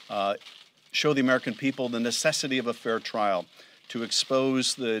show the American people the necessity of a fair trial, to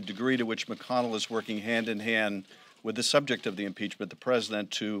expose the degree to which McConnell is working hand in hand with the subject of the impeachment, the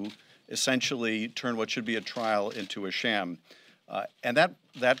president, to essentially turn what should be a trial into a sham. And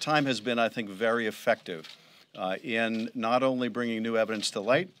that time has been, I think, very effective in not only bringing new evidence to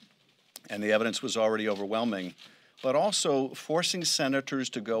light, and the evidence was already overwhelming, but also forcing senators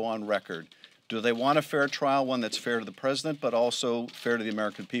to go on record. Do they want a fair trial, one that's fair to the president, but also fair to the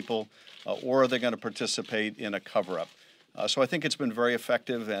American people, or are they going to participate in a cover-up? So I think it's been very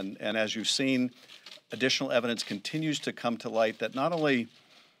effective, and as you've seen, additional evidence continues to come to light that not only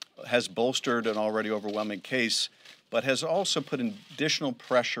has bolstered an already overwhelming case, but has also put additional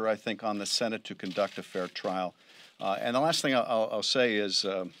pressure, I think, on the Senate to conduct a fair trial. And the last thing I'll say is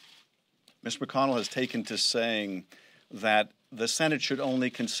Mr. McConnell has taken to saying that the Senate should only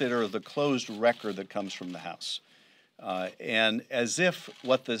consider the closed record that comes from the House. And as if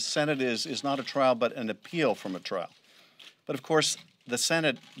what the Senate is not a trial, but an appeal from a trial. But of course, the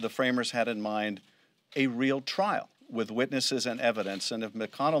Senate, the framers had in mind a real trial with witnesses and evidence. And if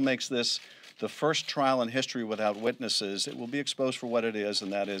McConnell makes this the first trial in history without witnesses, it will be exposed for what it is,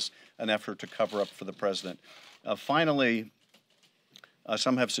 and that is an effort to cover up for the president. Finally,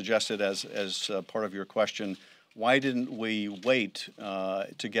 some have suggested, as part of your question, why didn't we wait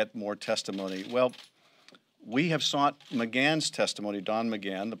to get more testimony? Well, we have sought McGahn's testimony, Don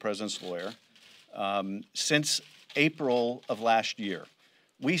McGahn, the president's lawyer, since April of last year.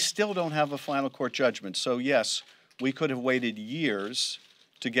 We still don't have a final court judgment. So yes, we could have waited years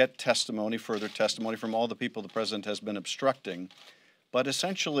to get testimony, further testimony from all the people the president has been obstructing. But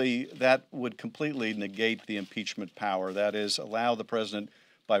essentially, that would completely negate the impeachment power. That is, allow the president,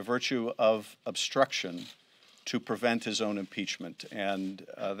 by virtue of obstruction, to prevent his own impeachment. And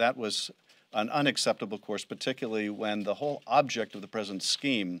that was an unacceptable course, particularly when the whole object of the president's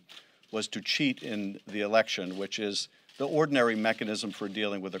scheme was to cheat in the election, which is the ordinary mechanism for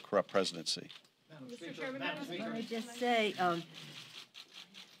dealing with a corrupt presidency. Mr. Chairman, let me just say,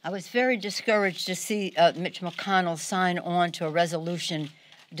 I was very discouraged to see Mitch McConnell sign on to a resolution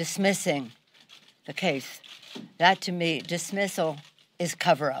dismissing the case. That, to me, dismissal is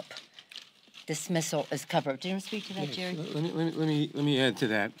cover-up. Dismissal is cover-up. Do you want to speak to that, Jerry? Let me add to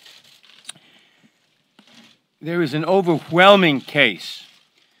that. There is an overwhelming case,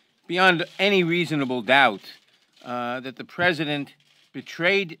 beyond any reasonable doubt, that the president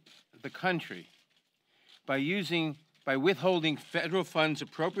betrayed the country by withholding federal funds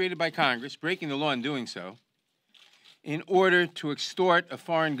appropriated by Congress, breaking the law in doing so, in order to extort a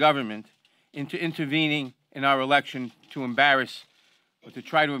foreign government into intervening in our election to embarrass or to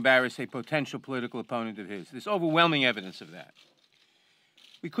try to embarrass a potential political opponent of his. There's overwhelming evidence of that.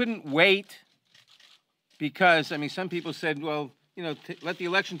 We couldn't wait because, I mean, some people said, well, you know, let the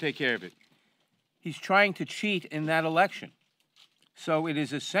election take care of it. He's trying to cheat in that election. So it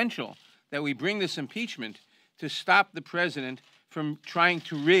is essential that we bring this impeachment to stop the president from trying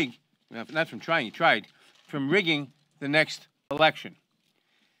to rig, not from trying, he tried, from rigging the next election,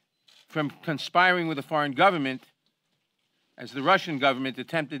 from conspiring with a foreign government, as the Russian government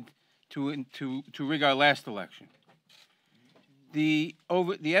attempted to rig our last election. The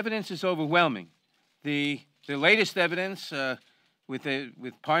evidence is overwhelming. The latest evidence with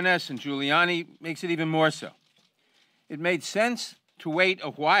Parnas and Giuliani makes it even more so. It made sense to wait a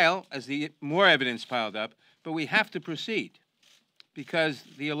while as more evidence piled up, but we have to proceed because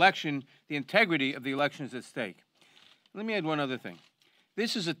the election, the integrity of the election is at stake. Let me add one other thing.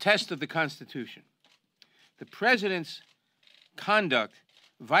 This is a test of the Constitution. The president's conduct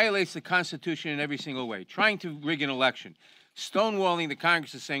violates the Constitution in every single way, trying to rig an election, stonewalling the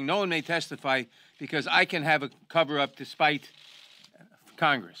Congress is saying no one may testify because I can have a cover-up despite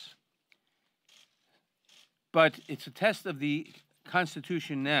Congress. But it's a test of the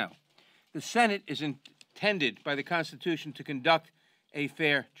Constitution now. The Senate is intended by the Constitution to conduct a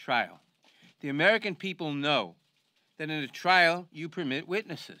fair trial. The American people know that in a trial you permit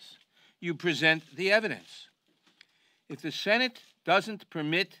witnesses. You present the evidence. If the Senate doesn't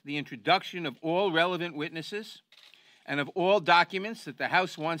permit the introduction of all relevant witnesses and of all documents that the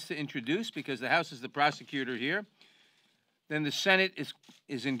House wants to introduce, because the House is the prosecutor here, then the Senate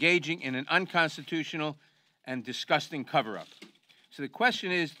is engaging in an unconstitutional and disgusting cover-up. So the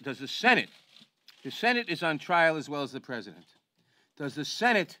question is, does the Senate is on trial as well as the President. Does the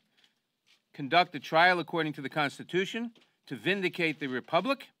Senate conduct a trial according to the Constitution to vindicate the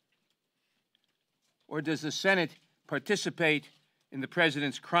Republic? Or does the Senate participate in the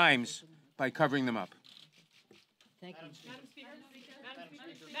President's crimes by covering them up? Thank you. Madam Speaker.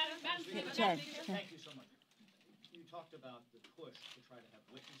 Thank you so much. You talked about the push to try to have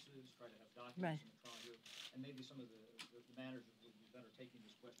witnesses, try to have documents in the trial here, and maybe some of the managers would be better taking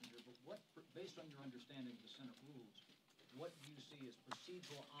this question here. But what, based on your understanding of the Senate rules, what do you see as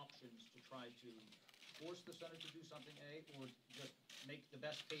procedural options to try to force the Senate to do something, A, or just make the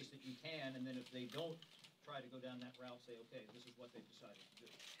best case that you can, and then if they don't try to go down that route, say, okay, this is what they've decided to do?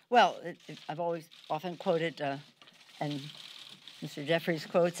 Well, I've always often quoted, and Mr. Jeffries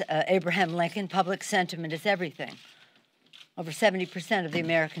quotes, Abraham Lincoln, public sentiment is everything. Over 70% of the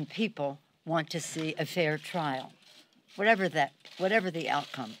American people want to see a fair trial. Whatever the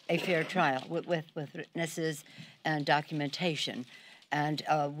outcome, a fair trial with witnesses and documentation. And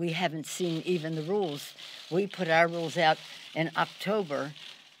we haven't seen even the rules. We put our rules out in October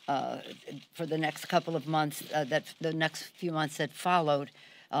for the next couple of months, the next few months that followed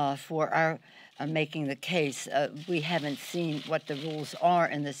for our making the case. We haven't seen what the rules are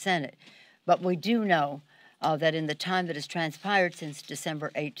in the Senate. But we do know that in the time that has transpired since December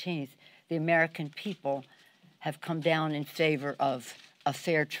 18th, the American people have come down in favor of a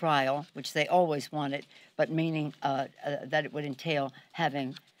fair trial, which they always wanted, but meaning that it would entail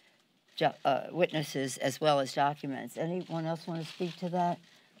having witnesses as well as documents. Anyone else want to speak to that?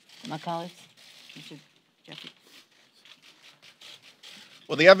 My colleagues? Mr. Jeffrey.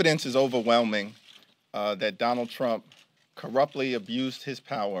 Well, the evidence is overwhelming that Donald Trump corruptly abused his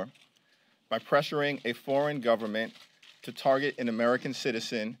power by pressuring a foreign government to target an American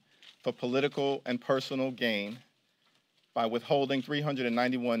citizen for political and personal gain by withholding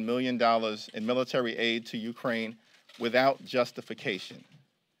 $391 million in military aid to Ukraine without justification.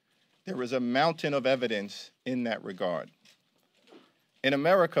 There is a mountain of evidence in that regard. In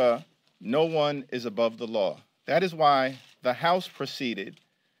America, no one is above the law. That is why the House proceeded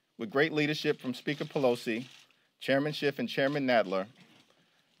with great leadership from Speaker Pelosi, Chairman Schiff, and Chairman Nadler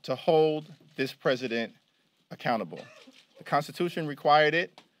to hold this president accountable. The Constitution required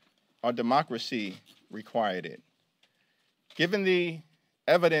it. Our democracy required it. Given the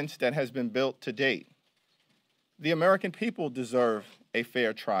evidence that has been built to date, the American people deserve a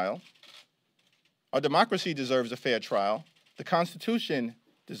fair trial. Our democracy deserves a fair trial. The Constitution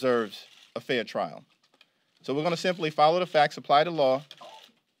deserves a fair trial. So we're going to simply follow the facts, apply the law,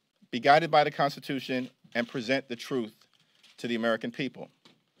 be guided by the Constitution, and present the truth to the American people.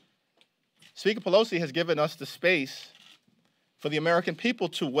 Speaker Pelosi has given us the space for the American people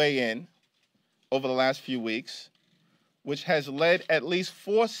to weigh in over the last few weeks, which has led at least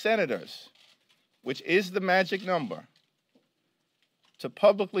 4 senators, which is the magic number, to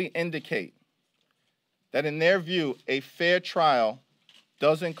publicly indicate that in their view, a fair trial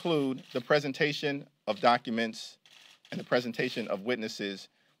does include the presentation of documents and the presentation of witnesses.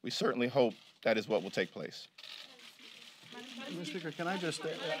 We certainly hope that is what will take place. Mr. Speaker, can I just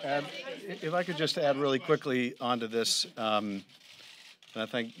add, if I could just add really quickly onto this, and I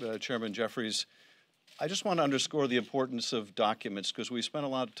thank Chairman Jeffries. I just want to underscore the importance of documents because we spent a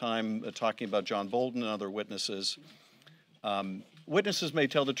lot of time talking about John Bolton and other witnesses. Witnesses may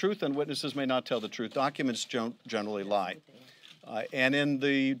tell the truth and witnesses may not tell the truth. Documents generally lie. And in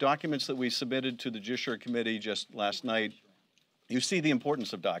the documents that we submitted to the Judiciary Committee just last night, you see the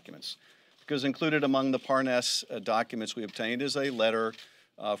importance of documents. Because included among the Parnas documents we obtained is a letter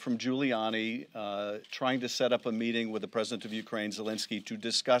from Giuliani trying to set up a meeting with the President of Ukraine, Zelensky, to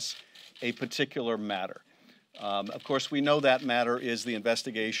discuss a particular matter. Of course, we know that matter is the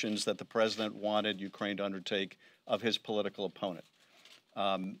investigations that the President wanted Ukraine to undertake of his political opponent.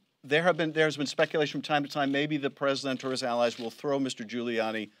 There's been speculation from time to time maybe the President or his allies will throw Mr.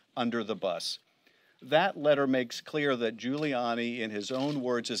 Giuliani under the bus. That letter makes clear that Giuliani, in his own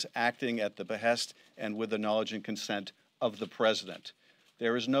words, is acting at the behest and with the knowledge and consent of the President.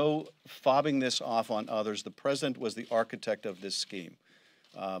 There is no fobbing this off on others. The President was the architect of this scheme.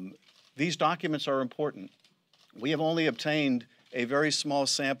 These documents are important. We have only obtained a very small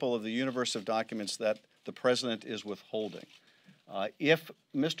sample of the universe of documents that the President is withholding. If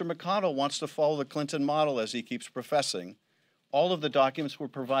Mr. McConnell wants to follow the Clinton model, as he keeps professing, all of the documents were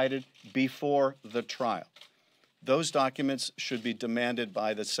provided before the trial. Those documents should be demanded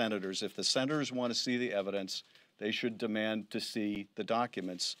by the senators. If the senators want to see the evidence, they should demand to see the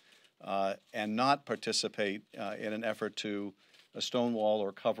documents and not participate in an effort to stonewall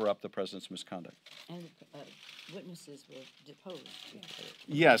or cover up the president's misconduct. And witnesses were deposed.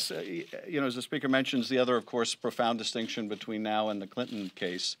 Yes, as the Speaker mentions, the other, of course, profound distinction between now and the Clinton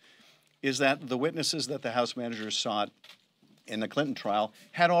case is that the witnesses that the House managers sought in the Clinton trial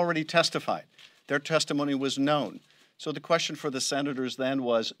had already testified. Their testimony was known. So the question for the senators then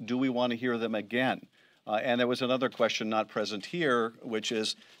was, do we want to hear them again? And there was another question not present here, which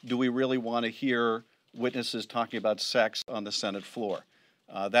is, do we really want to hear witnesses talking about sex on the Senate floor?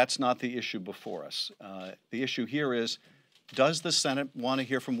 That's not the issue before us. The issue here is, does the Senate want to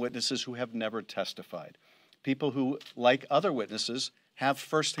hear from witnesses who have never testified? People who, like other witnesses, have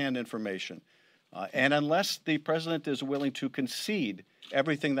firsthand information. And unless the president is willing to concede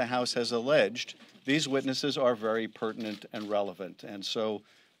everything the House has alleged, these witnesses are very pertinent and relevant. And so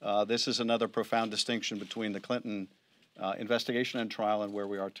this is another profound distinction between the Clinton investigation and trial and where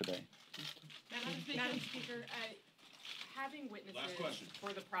we are today. Madam Speaker, having witnesses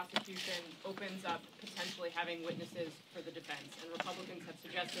for the prosecution opens up potentially having witnesses for the defense, and Republicans have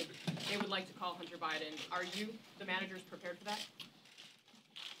suggested they would like to call Hunter Biden. Are you, the managers, prepared for that?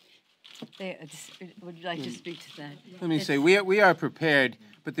 Would you like to speak to that? Let me say, we are prepared,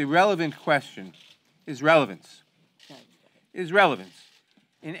 but the relevant question is relevance. Is relevance.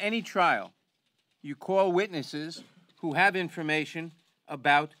 In any trial, you call witnesses who have information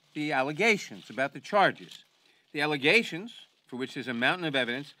about the allegations, about the charges. The allegations, for which there's a mountain of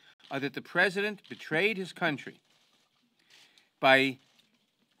evidence, are that the president betrayed his country by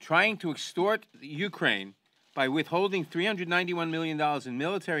trying to extort Ukraine by withholding $391 million in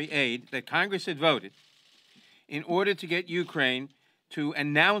military aid that Congress had voted in order to get Ukraine to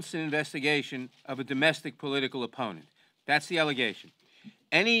announce an investigation of a domestic political opponent. That's the allegation.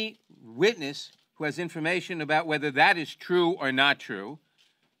 Any witness who has information about whether that is true or not true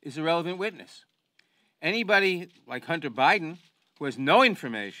is a relevant witness. Anybody like Hunter Biden who has no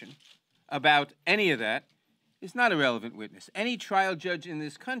information about any of that is not a relevant witness. Any trial judge in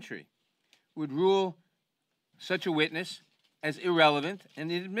this country would rule such a witness as irrelevant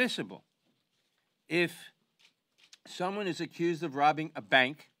and inadmissible. If someone is accused of robbing a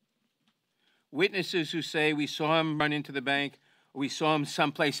bank, witnesses who say we saw him run into the bank or we saw him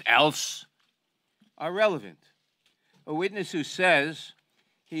someplace else are relevant. A witness who says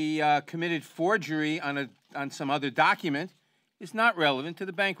he committed forgery on some other document is not relevant to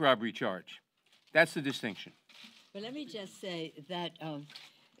the bank robbery charge. That's the distinction. But let me just say that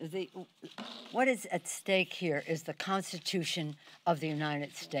what is at stake here is the Constitution of the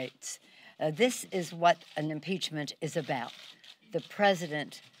United States. This is what an impeachment is about. The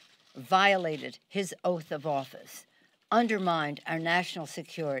president violated his oath of office, undermined our national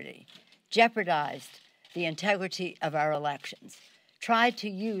security, jeopardized the integrity of our elections, tried to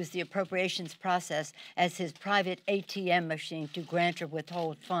use the appropriations process as his private ATM machine to grant or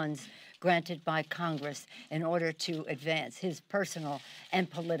withhold funds granted by Congress in order to advance his personal and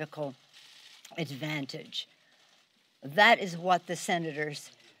political advantage. That is what the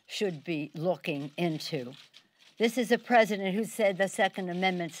senators should be looking into. This is a president who said the Second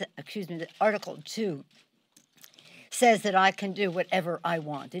Amendment, Article 2, says that I can do whatever I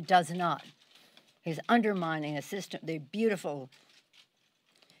want. It does not. He's undermining a system, the beautiful,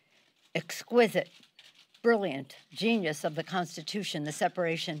 exquisite, brilliant genius of the Constitution, the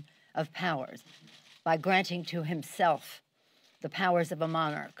separation of powers, by granting to himself the powers of a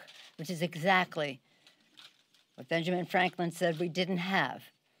monarch, which is exactly what Benjamin Franklin said we didn't have,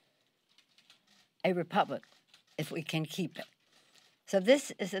 a republic, if we can keep it. So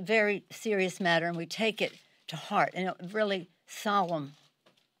this is a very serious matter, and we take it to heart in a really solemn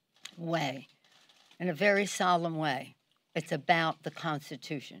way, in a very solemn way. It's about the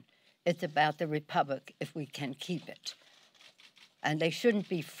Constitution. It's about the republic, if we can keep it. And they shouldn't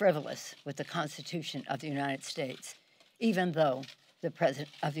be frivolous with the Constitution of the United States, even though the President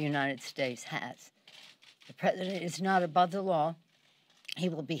of the United States has. The President is not above the law. He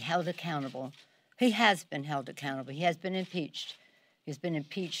will be held accountable. He has been held accountable. He has been impeached. He's been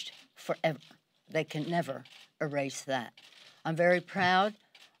impeached forever. They can never erase that. I'm very proud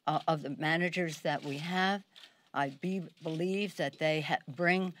of the managers that we have. I believe that they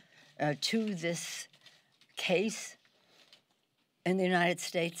bring to this case in the United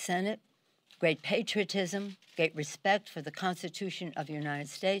States Senate great patriotism, great respect for the Constitution of the United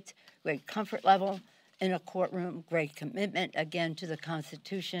States, great comfort level in a courtroom, great commitment, again, to the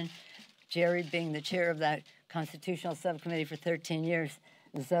Constitution. Jerry being the chair of that Constitutional Subcommittee for 13 years,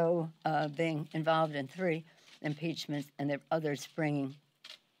 Zoe being involved in 3 impeachments, and there are others bringing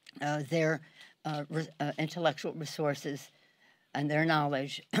their intellectual resources and their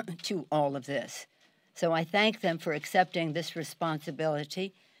knowledge to all of this. So I thank them for accepting this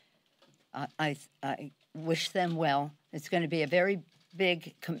responsibility. I wish them well. It's going to be a very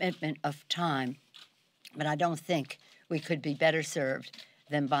big commitment of time, but I don't think we could be better served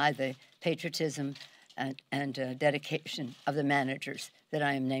than by the patriotism and dedication of the managers that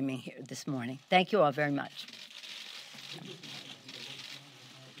I am naming here this morning. Thank you all very much.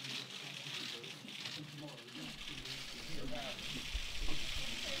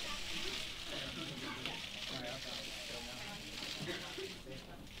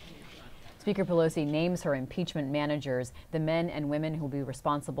 Speaker Pelosi names her impeachment managers, the men and women who will be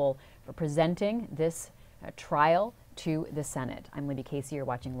responsible for presenting this trial to the Senate. I'm Libby Casey. You're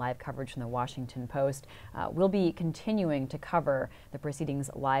watching live coverage from the Washington Post. We'll be continuing to cover the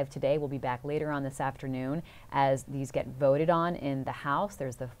proceedings live today. We'll be back later on this afternoon as these get voted on in the House.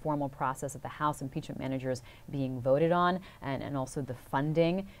 There's the formal process of the House impeachment managers being voted on, and also the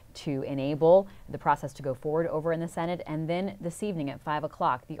funding to enable the process to go forward over in the Senate. And then this evening at 5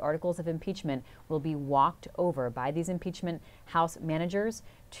 o'clock, the articles of impeachment will be walked over by these impeachment House managers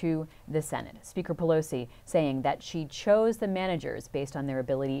to the Senate. Speaker Pelosi saying that she chose the managers based on their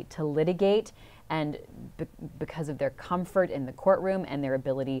ability to litigate and because of their comfort in the courtroom and their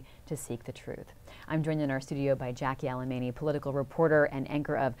ability to seek the truth. I'm joined in our studio by Jacqueline Alemany, political reporter and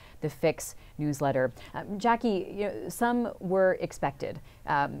anchor of the Fix newsletter. Jackie, some were expected.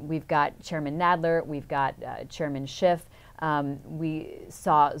 We've got Chairman Nadler, we've got Chairman Schiff. We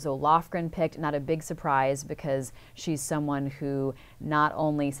saw Zoe Lofgren picked, not a big surprise because she's someone who not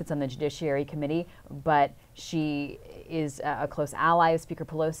only sits on the Judiciary Committee, but she is a close ally of Speaker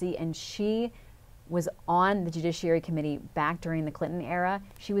Pelosi, and she was on the Judiciary Committee back during the Clinton era.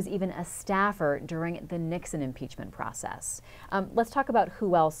 She was even a staffer during the Nixon impeachment process. Let's talk about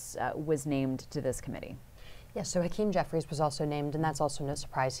who else was named to this committee. Yeah, so Hakeem Jeffries was also named, and that's also no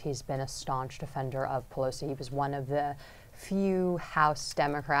surprise. He's been a staunch defender of Pelosi. He was one of the few House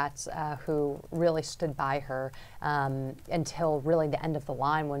Democrats who really stood by her until really the end of the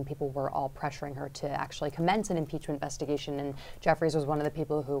line when people were all pressuring her to actually commence an impeachment investigation. And Jeffries was one of the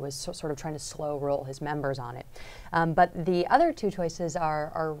people who was sort of trying to slow roll his members on it. But the other two choices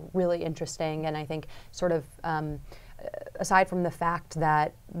are really interesting, and I think sort of aside from the fact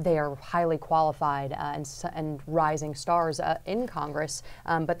that they are highly qualified and rising stars in Congress,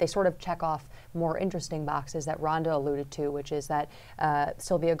 but they sort of check off more interesting boxes that Rhonda alluded to, which is that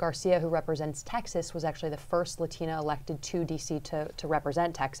Sylvia Garcia, who represents Texas, was actually the first Latina elected to D.C. to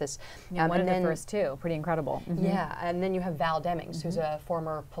represent Texas. Yeah, one of the first two. Pretty incredible. Mm-hmm. Yeah, and then you have Val Demings, who's a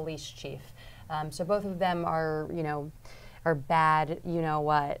former police chief. So both of them are, are bad,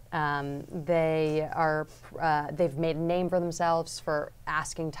 they've made a name for themselves for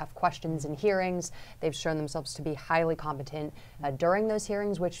asking tough questions in hearings. They've shown themselves to be highly competent during those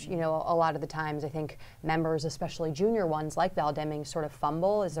hearings, which, a lot of the times I think members, especially junior ones like Val Demings, sort of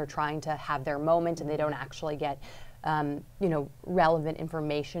fumble as they're trying to have their moment and they don't actually get relevant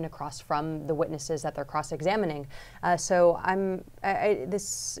information across from the witnesses that they're cross-examining. So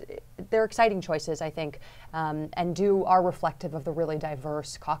they're exciting choices, I think, and are reflective of the really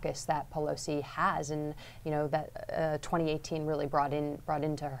diverse caucus that Pelosi has, and that 2018 really brought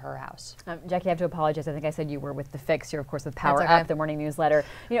into her house. Jackie, I have to apologize. I think I said you were with the Fix. You're of course with Power Up, the morning newsletter.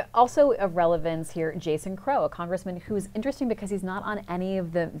 Also of relevance here, Jason Crow, a congressman who's interesting because he's not on any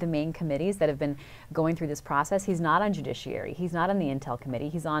of the main committees that have been going through this process. He's not on Judiciary. He's not on the Intel Committee.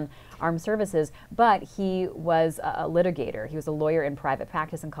 He's on Armed Services, but he was a litigator. He was a lawyer in private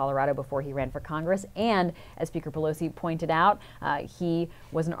practice in Colorado before he ran for Congress. And as Speaker Pelosi pointed out, he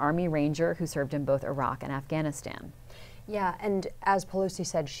was an Army Ranger who served in both Iraq and Afghanistan. Yeah, and as Pelosi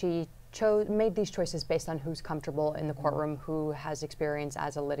said, she made these choices based on who's comfortable in the courtroom, who has experience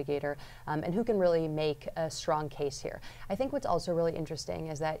as a litigator, and who can really make a strong case here. I think what's also really interesting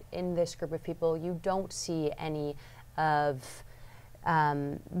is that in this group of people, you don't see any of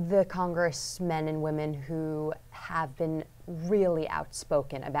the congressmen and women who have been really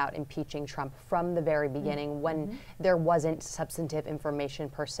outspoken about impeaching Trump from the very beginning when there wasn't substantive information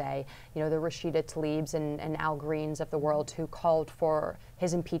per se. The Rashida Tlaibs and Al Greens of the world who called for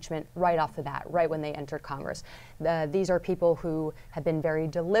his impeachment right off the bat, right when they entered Congress. These are people who have been very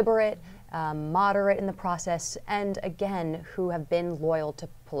deliberate, moderate in the process, and again, who have been loyal to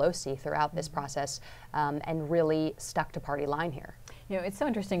Pelosi throughout this process and really stuck to party line here. It's so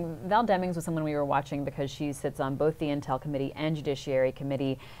interesting. Val Demings was someone we were watching because she sits on both the Intel Committee and Judiciary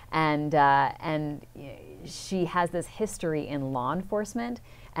Committee, and she has this history in law enforcement,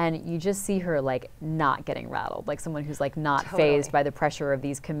 and you just see her not getting rattled, like someone who's not fazed by the pressure of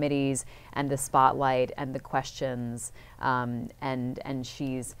these committees and the spotlight and the questions, and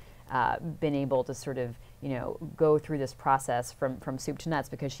she's been able to sort of, go through this process from soup to nuts,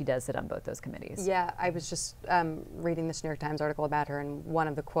 because she does sit on both those committees. Yeah, I was just reading this New York Times article about her, and one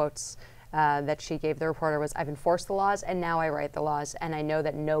of the quotes that she gave the reporter was, "I've enforced the laws, and now I write the laws, and I know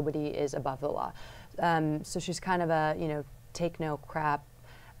that nobody is above the law." So she's kind of a, take no crap,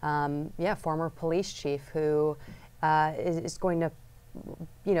 former police chief who is going to,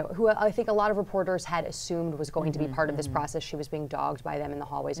 who I think a lot of reporters had assumed was going to be part of this process. She was being dogged by them in the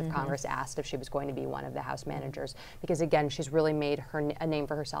hallways of Congress, asked if she was going to be one of the House managers, because again, she's really made a name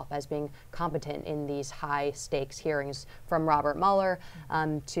for herself as being competent in these high stakes hearings, from Robert Mueller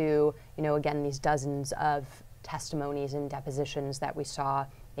to, again, these dozens of testimonies and depositions that we saw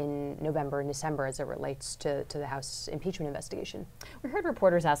in November and December as it relates to the House impeachment investigation. We heard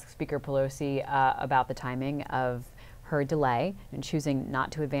reporters ask Speaker Pelosi about the timing of her delay in choosing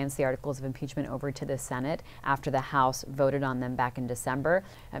not to advance the articles of impeachment over to the Senate after the House voted on them back in December,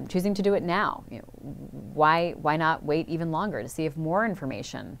 choosing to do it now. Why not wait even longer to see if more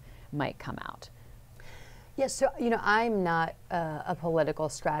information might come out? Yes, so I'm not a political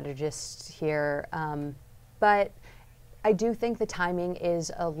strategist here, but I do think the timing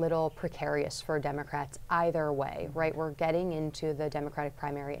is a little precarious for Democrats either way, right? We're getting into the Democratic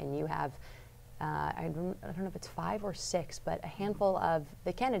primary, and you have I don't know if it's 5 or 6, but a handful of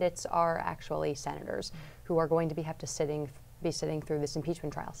the candidates are actually senators who are going to have to be sitting through this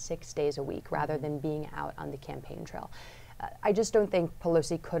impeachment trial 6 days a week rather than being out on the campaign trail. I just don't think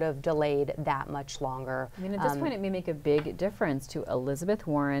Pelosi could have delayed that much longer. I mean, at this point, it may make a big difference to Elizabeth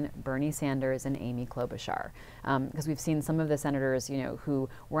Warren, Bernie Sanders, and Amy Klobuchar, because we've seen some of the senators, who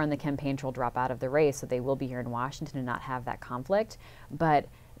were on the campaign trail drop out of the race, so they will be here in Washington and not have that conflict. But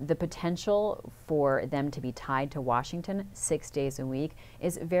the potential for them to be tied to Washington 6 days a week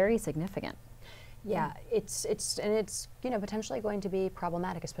is very significant. Yeah, it's potentially going to be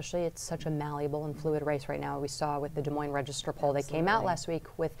problematic, especially it's such a malleable and fluid race right now. We saw with the Des Moines Register poll that came out last week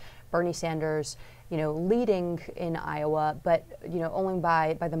with Bernie Sanders, leading in Iowa, but only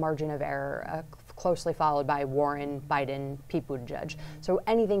by the margin of error, closely followed by Warren, Biden, Pete Buttigieg. So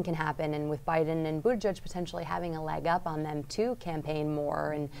anything can happen, and with Biden and Buttigieg potentially having a leg up on them to campaign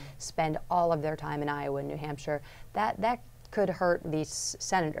more and spend all of their time in Iowa and New Hampshire, that could hurt these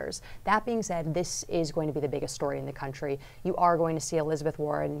senators. That being said, this is going to be the biggest story in the country. You are going to see Elizabeth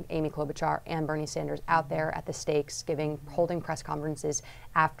Warren, Amy Klobuchar, and Bernie Sanders out there at the stakes, holding press conferences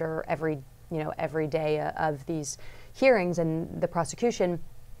after every day of these hearings and the prosecution,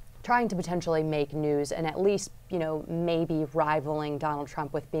 trying to potentially make news and at least, maybe rivaling Donald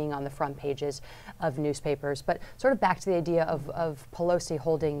Trump with being on the front pages of newspapers. But sort of back to the idea of Pelosi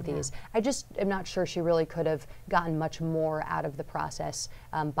holding these, I just am not sure she really could have gotten much more out of the process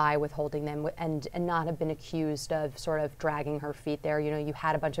by withholding them and not have been accused of sort of dragging her feet there. You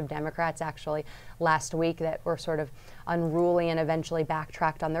had a bunch of Democrats actually last week that were sort of unruly and eventually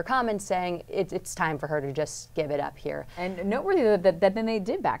backtracked on their comments, saying it's time for her to just give it up here. And noteworthy that then they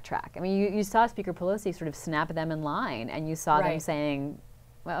did backtrack. I mean, you saw Speaker Pelosi sort of snap at them in line, and you saw them saying,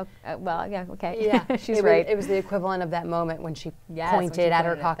 well, yeah, okay. Yeah, she's right. It was the equivalent of that moment when she pointed at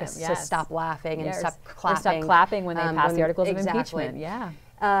her caucus to stop laughing and stop clapping. Or stop clapping when they passed the articles of impeachment. Yeah.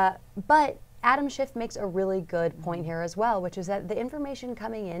 But Adam Schiff makes a really good point here as well, which is that the information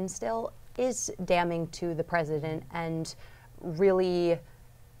coming in still is damning to the president and really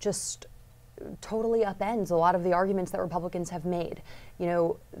just totally upends a lot of the arguments that Republicans have made.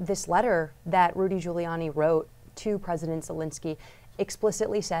 This letter that Rudy Giuliani wrote to President Zelensky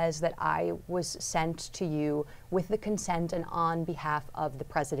explicitly says that I was sent to you with the consent and on behalf of the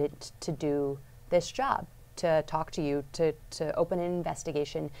president to do this job, to talk to you, to open an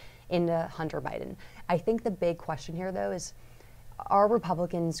investigation into Hunter Biden. I think the big question here, though, is are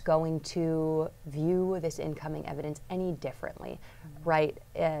Republicans going to view this incoming evidence any differently, right?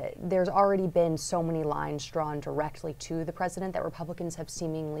 There's already been so many lines drawn directly to the president that Republicans have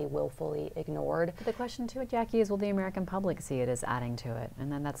seemingly willfully ignored. But the question, too, Jackie, is will the American public see it as adding to it?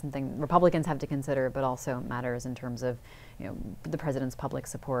 And then that's something Republicans have to consider, but also matters in terms of the president's public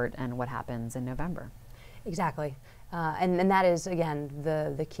support and what happens in November. Exactly. And that is, again,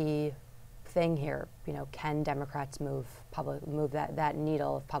 the key thing here. Can Democrats move that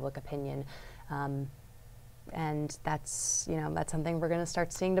needle of public opinion? And that's something we're going to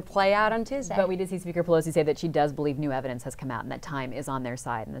start seeing to play out on Tuesday. But we did see Speaker Pelosi say that she does believe new evidence has come out and that time is on their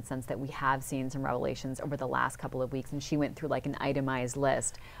side, in the sense that we have seen some revelations over the last couple of weeks, and she went through like an itemized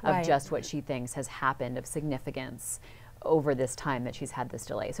list of just what she thinks has happened of significance over this time that she's had this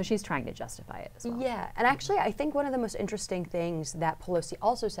delay. So she's trying to justify it as well. Yeah, and actually I think one of the most interesting things that Pelosi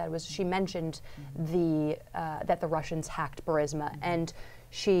also said was she mentioned that the Russians hacked Burisma, and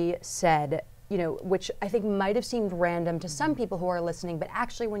she said, you know, which I think might have seemed random to some people who are listening, but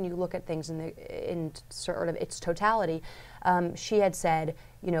actually when you look at things in sort of its totality, she had said,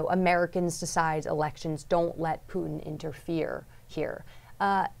 you know, Americans decide elections, don't let Putin interfere here.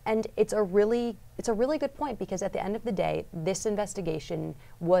 And it's a really good point, because at the end of the day, this investigation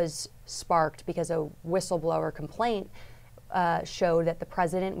was sparked because a whistleblower complaint showed that the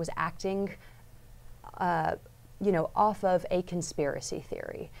president was acting you know, off of a conspiracy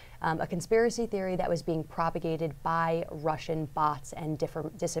theory that was being propagated by Russian bots and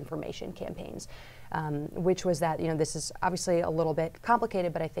different disinformation campaigns, which was that, you know, this is obviously a little bit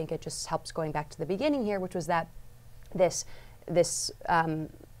complicated, but I think it just helps going back to the beginning here, which was that this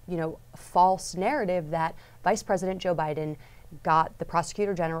you know, false narrative that Vice President Joe Biden got the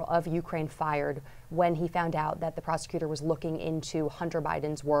Prosecutor General of Ukraine fired when he found out that the prosecutor was looking into Hunter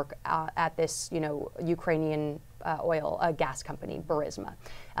Biden's work at this, you know, Ukrainian gas company, Burisma.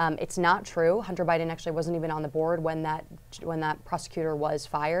 It's not true. Hunter Biden actually wasn't even on the board when that prosecutor was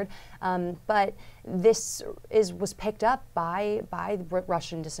fired. But this was picked up by the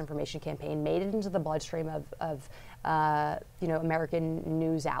Russian disinformation campaign, made it into the bloodstream of you know, American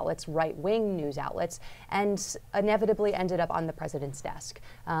news outlets, right-wing news outlets, and inevitably ended up on the president's desk.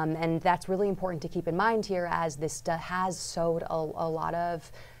 And that's really important to keep in mind here, as this has sowed a lot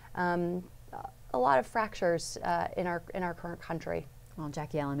of fractures in our current country. Well,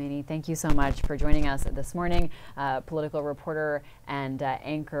 Jackie Alemany, thank you so much for joining us this morning. Political reporter and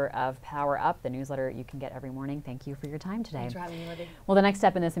anchor of Power Up, the newsletter you can get every morning. Thank you for your time today. Thanks for having me, Libby. Well, the next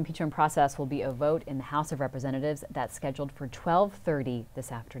step in this impeachment process will be a vote in the House of Representatives that's scheduled for 12:30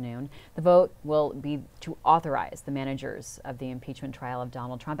 this afternoon. The vote will be to authorize the managers of the impeachment trial of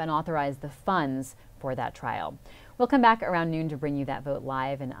Donald Trump and authorize the funds for that trial. We'll come back around noon to bring you that vote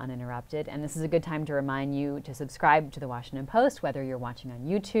live and uninterrupted. And this is a good time to remind you to subscribe to the Washington Post, whether you're watching on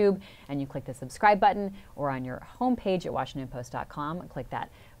YouTube and you click the subscribe button, or on your homepage at WashingtonPost.com, click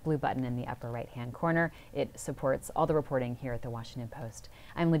that blue button in the upper right-hand corner. It supports all the reporting here at the Washington Post.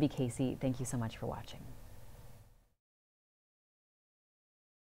 I'm Libby Casey. Thank you so much for watching.